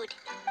food.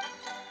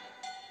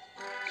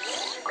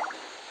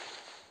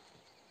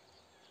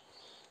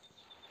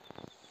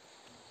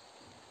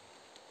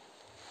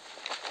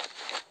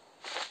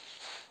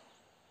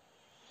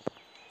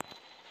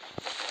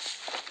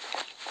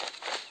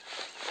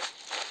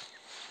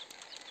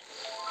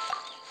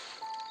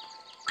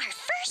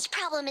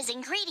 Problem is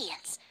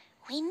ingredients.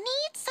 We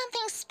need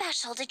something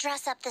special to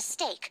dress up the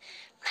steak,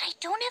 but I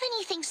don't have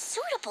anything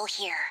suitable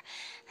here.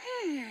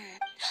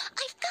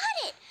 I've got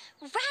it!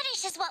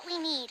 Radish is what we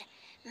need.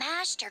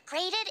 Mashed or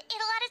grated,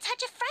 it'll add a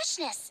touch of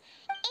freshness.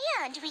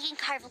 And we can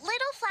carve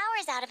little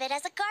flowers out of it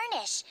as a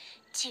garnish.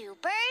 2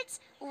 birds,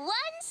 1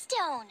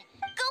 stone.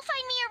 Go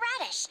find me a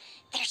radish.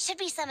 There should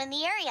be some in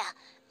the area.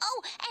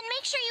 Oh, and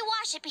make sure you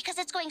wash it because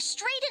it's going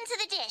straight into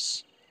the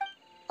dish.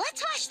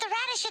 Let's wash the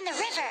radish in the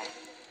river.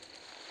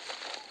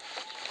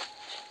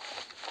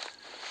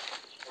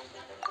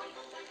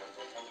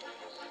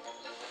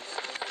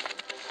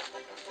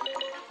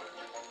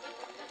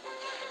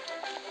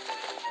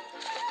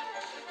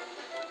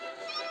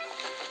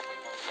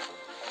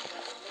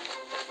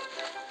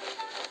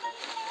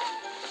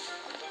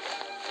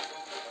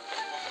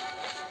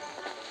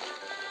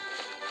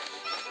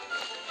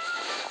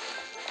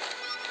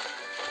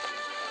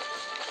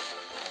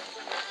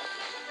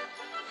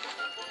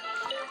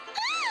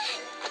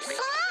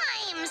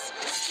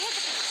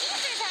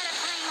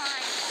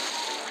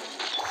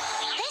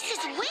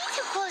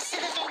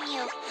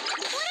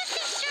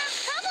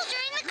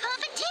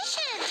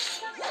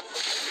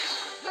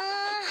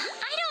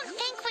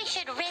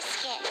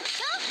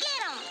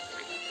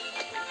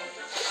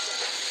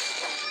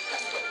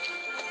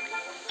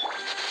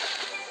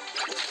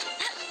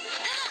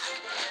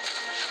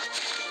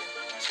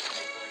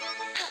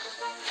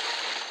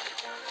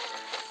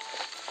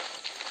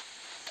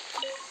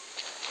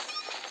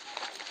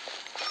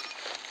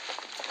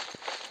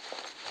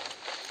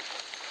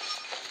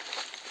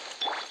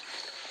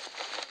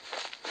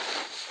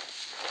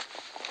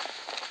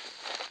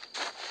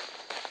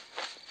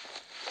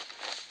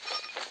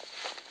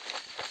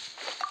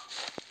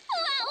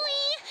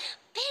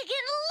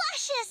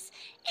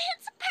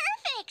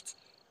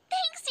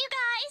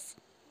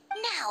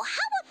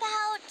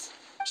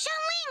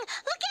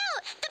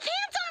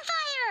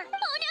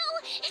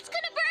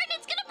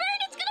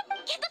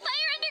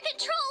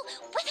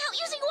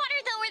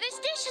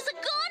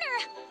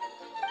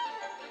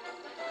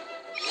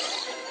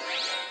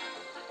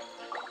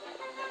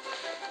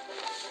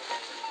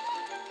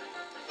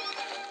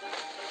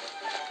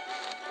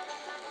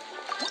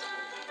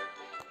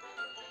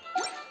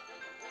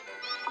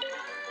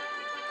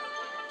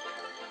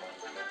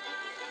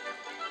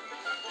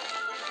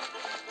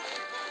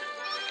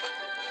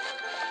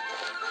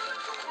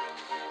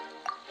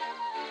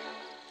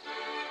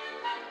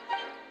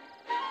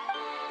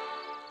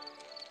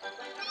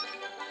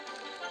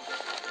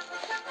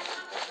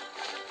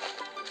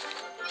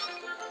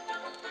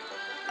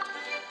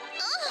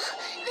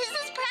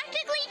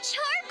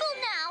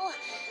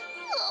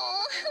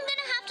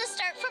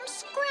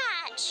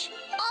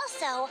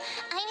 Also,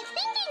 I'm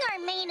thinking our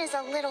main is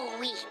a little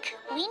weak.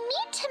 We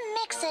need to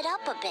mix it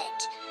up a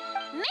bit.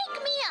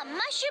 Make me a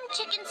mushroom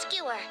chicken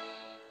skewer.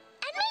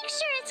 And make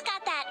sure it's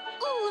got that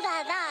ooh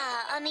la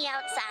la on the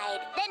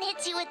outside, then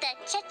hits you with the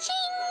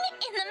cha-ching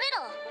in the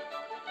middle.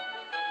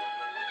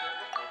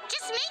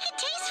 Just make it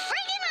taste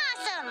friggin'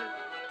 awesome!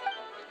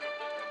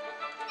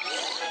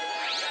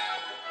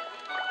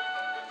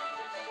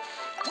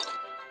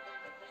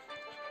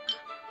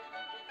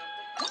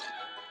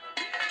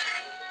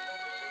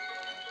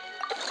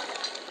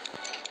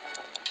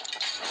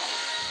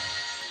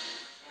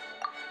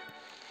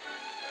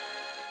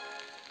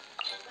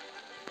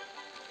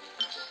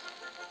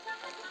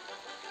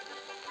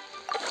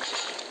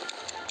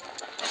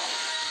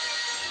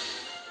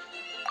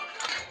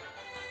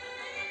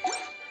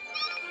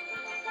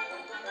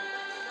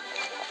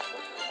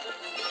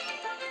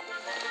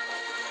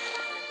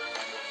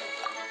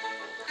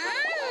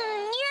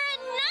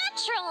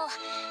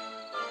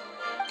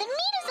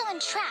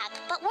 Track,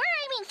 but we're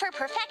aiming for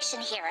perfection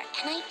here,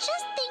 and I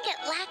just think it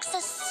lacks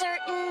a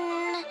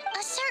certain what?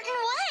 A certain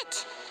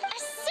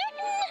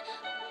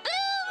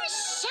boom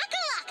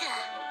shakalaka.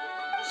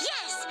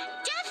 Yes,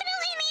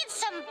 definitely needs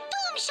some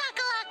boom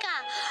shakalaka,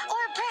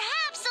 or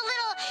perhaps a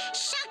little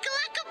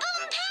shakalaka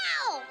boom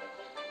pow.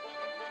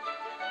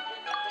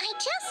 I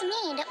just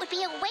must mean it would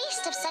be a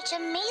waste of such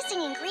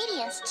amazing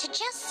ingredients to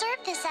just serve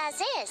this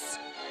as is.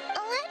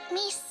 Let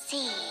me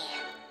see.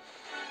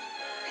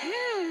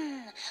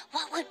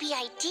 What would be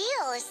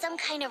ideal is some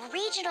kind of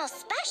regional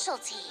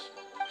specialty.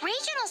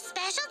 Regional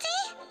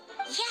specialty?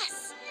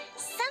 Yes,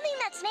 something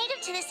that's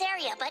native to this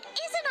area but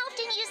isn't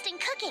often used in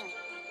cooking.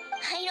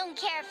 I don't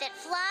care if it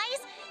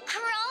flies,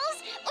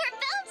 crawls, or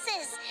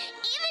bounces.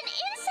 Even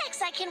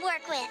insects I can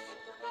work with.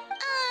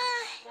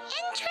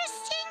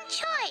 Interesting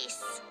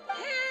choice.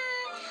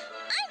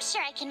 I'm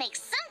sure I can make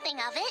something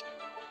of it.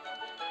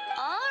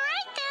 All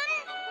right, then.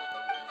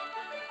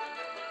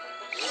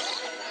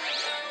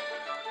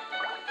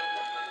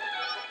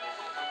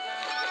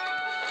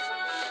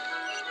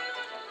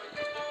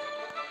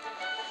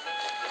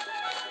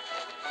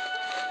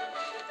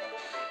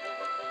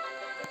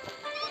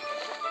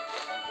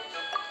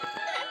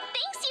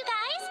 Thanks, you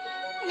guys.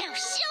 Now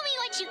show me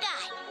what you got.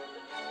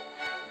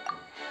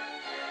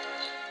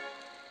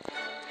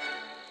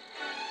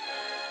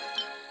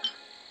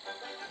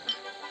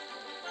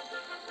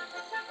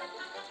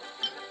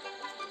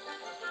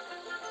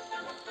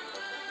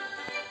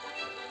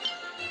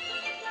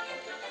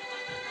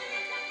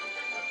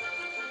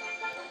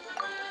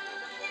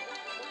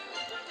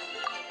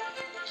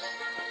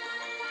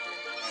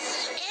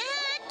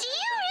 Do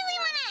you really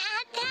want to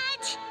add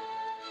that?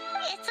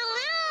 It's a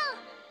little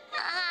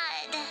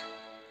odd.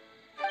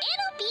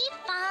 It'll be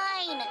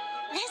fine.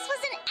 This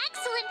was an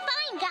excellent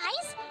find,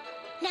 guys.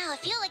 Now,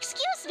 if you'll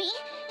excuse me,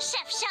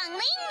 Chef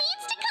Xiangling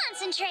needs to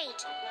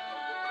concentrate.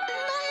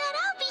 But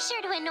I'll be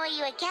sure to annoy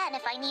you again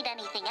if I need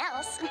anything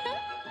else.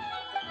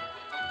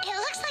 It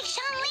looks like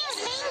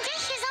Xiangling's main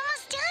dish is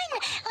almost done.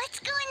 Let's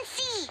go and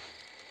see.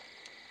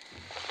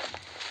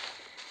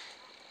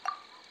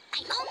 I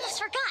almost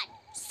forgot.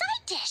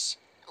 Side dish.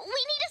 We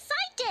need a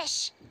side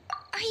dish.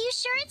 Are you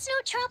sure it's no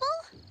trouble?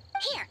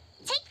 Here,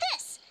 take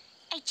this.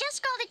 I just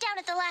scrawled it down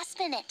at the last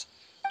minute.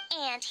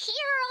 And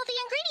here are all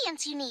the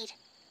ingredients you need.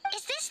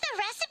 Is this the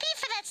recipe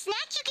for that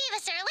snack you gave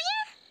us earlier?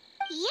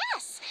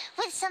 Yes,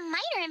 with some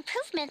minor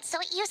improvements so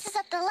it uses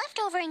up the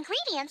leftover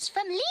ingredients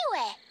from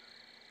Liyue.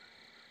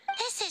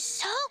 This is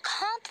so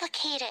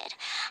complicated.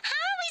 How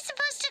are we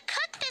supposed to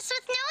cook this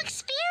with no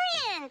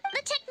experience?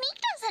 The technique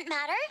doesn't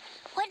matter.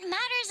 What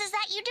matters is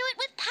that you do it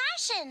with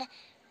passion.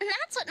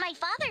 That's what my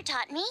father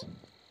taught me.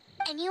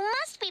 And you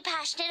must be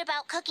passionate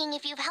about cooking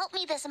if you've helped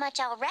me this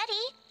much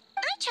already.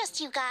 I trust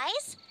you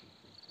guys.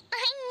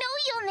 I know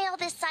you'll nail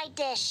this side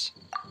dish.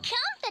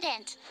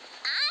 Confident.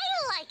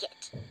 I like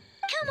it.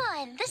 Come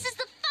on, this is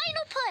the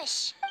final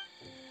push.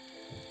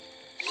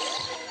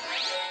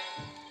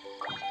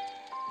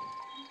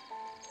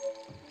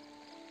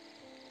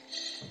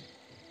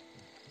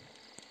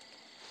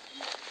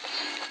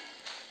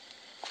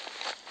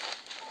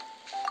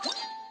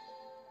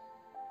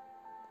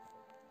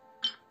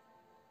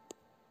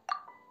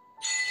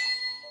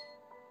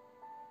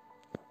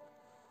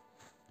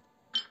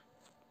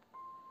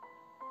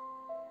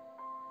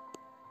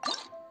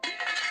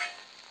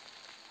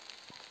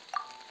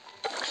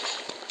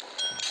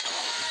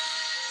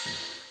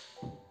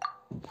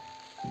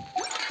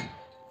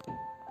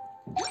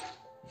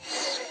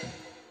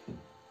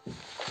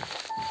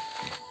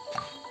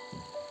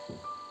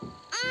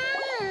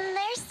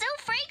 They're so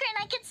fragrant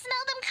I can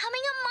smell them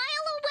coming a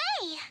mile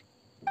away.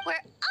 We're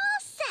all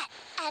set,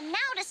 and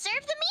now to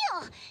serve the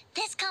meal.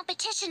 This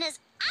competition is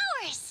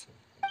ours.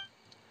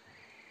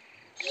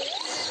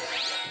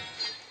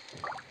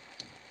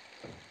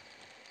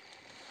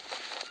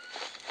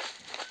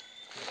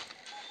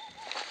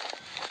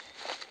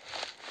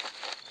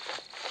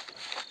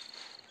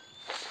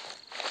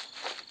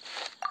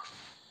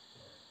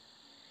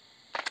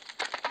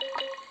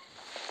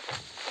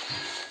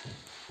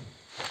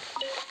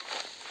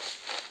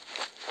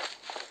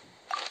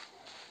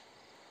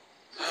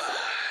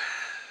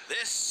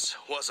 This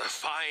was a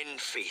fine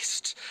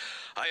feast.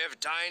 I have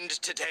dined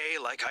today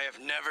like I have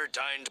never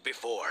dined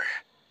before.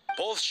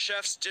 Both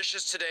chefs'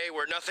 dishes today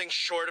were nothing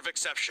short of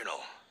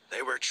exceptional.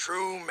 They were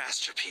true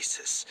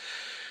masterpieces.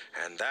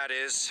 And that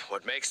is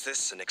what makes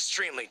this an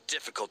extremely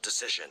difficult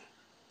decision.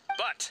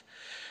 But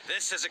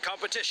this is a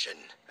competition,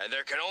 and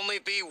there can only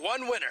be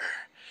one winner.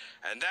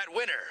 And that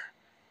winner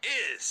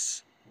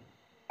is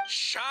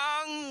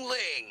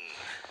Xiangling.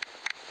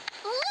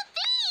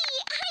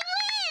 Whoopee! I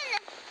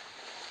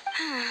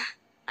win!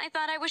 I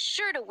thought I was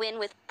sure to win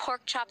with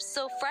pork chops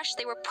so fresh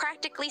they were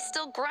practically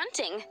still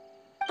grunting.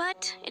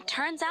 But it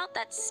turns out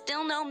that's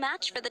still no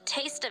match for the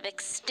taste of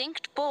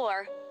extinct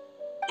boar.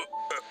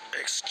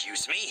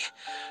 Excuse me?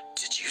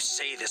 Did you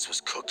say this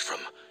was cooked from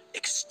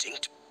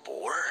extinct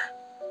boar?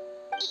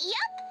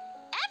 Yep,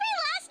 every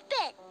last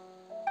bit.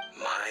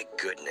 My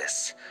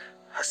goodness.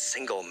 A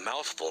single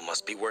mouthful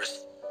must be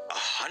worth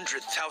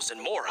 100,000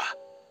 mora.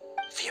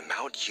 The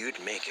amount you'd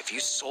make if you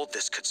sold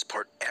this could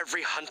support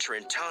every hunter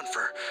in town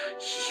for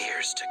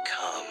years to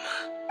come.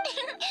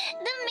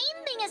 The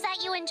main thing is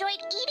that you enjoyed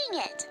eating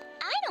it.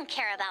 I don't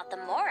care about the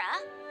mora.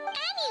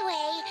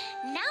 Anyway,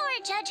 now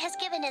our judge has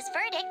given his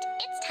verdict.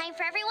 It's time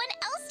for everyone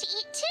else to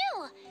eat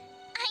too.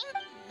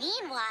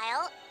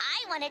 Meanwhile, I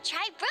I want to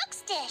try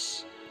Brooke's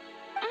dish.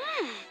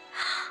 Mmm.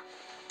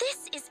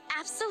 This is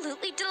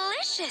absolutely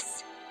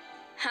delicious.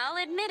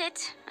 I'll admit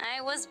it,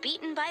 I was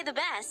beaten by the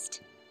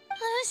best.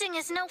 Losing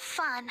is no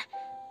fun,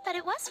 but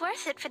it was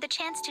worth it for the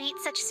chance to eat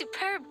such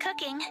superb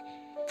cooking.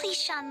 Please,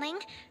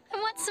 Shanling, I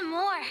want some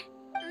more.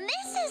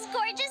 This is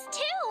gorgeous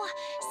too!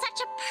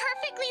 Such a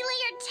perfectly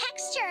layered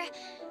texture.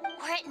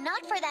 Were it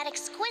not for that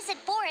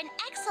exquisite boar and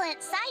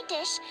excellent side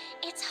dish,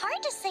 it's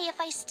hard to say if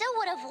I still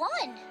would have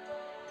won.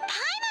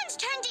 Paimon's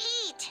turn to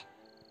eat.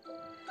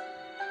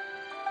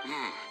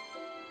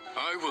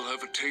 I will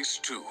have a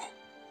taste too.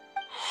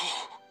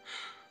 Oh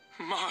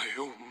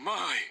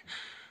my.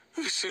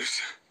 This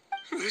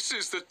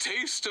is the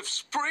taste of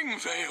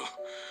Springvale.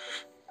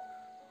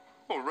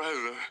 Or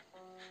rather,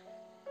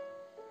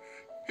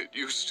 it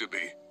used to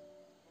be.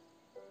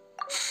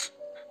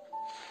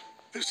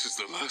 This is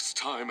the last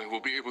time I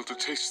will be able to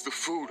taste the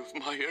food of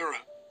my era.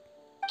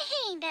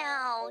 Hey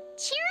now,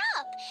 cheer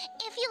up.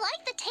 If you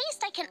like the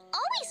taste, I can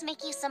always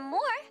make you some more.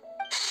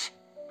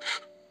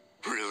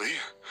 Really?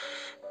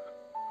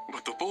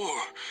 But the boar,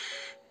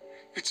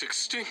 it's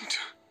extinct.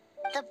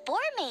 The boar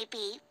may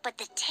be, but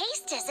the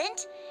taste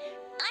isn't.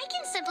 I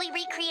can simply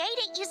recreate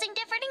it using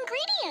different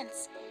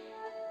ingredients.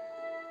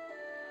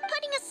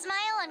 Putting a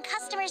smile on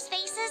customers'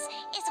 faces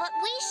is what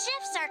we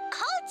chefs are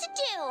called to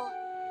do.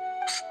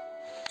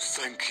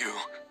 Thank you.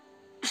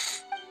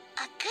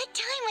 A good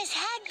time was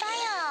had by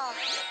all,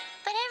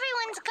 but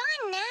everyone's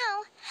gone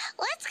now.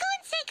 Let's go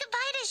and say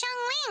goodbye to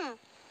Xiangling.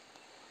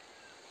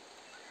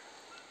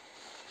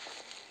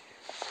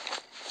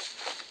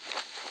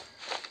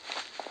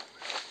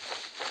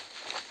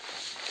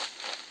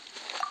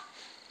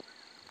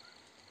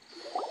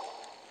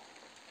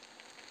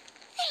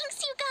 Thanks,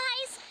 you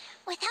guys.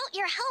 Without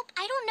your help,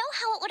 I don't know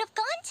how it would have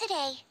gone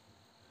today.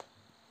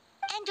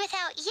 And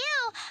without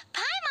you,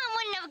 Paimon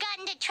wouldn't have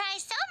gotten to try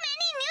so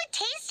many new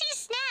tasty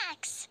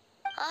snacks.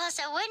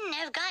 Also wouldn't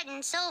have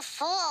gotten so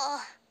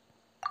full.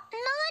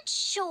 Not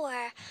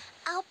sure.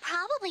 I'll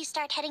probably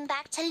start heading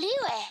back to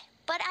Liyue,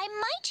 but I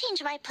might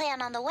change my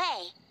plan on the way.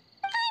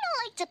 I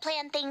don't like to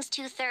plan things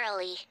too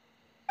thoroughly.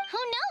 Who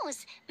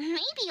knows?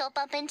 Maybe you'll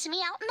bump into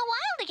me out in the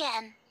wild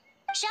again.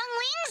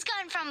 Xiangling's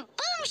gone from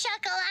boom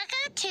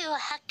shakalaka to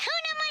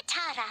Hakuna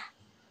Matata.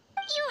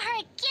 You are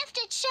a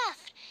gifted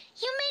chef.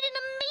 You made an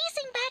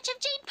amazing batch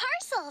of jade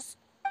parcels.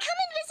 Come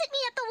and visit me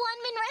at the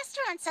Wanmin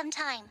restaurant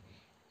sometime.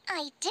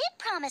 I did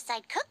promise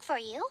I'd cook for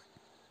you.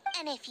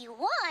 And if you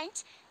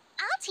want,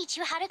 I'll teach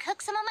you how to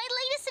cook some of my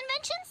latest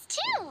inventions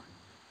too.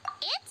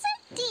 It's a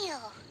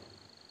deal.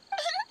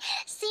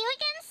 See you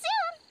again soon.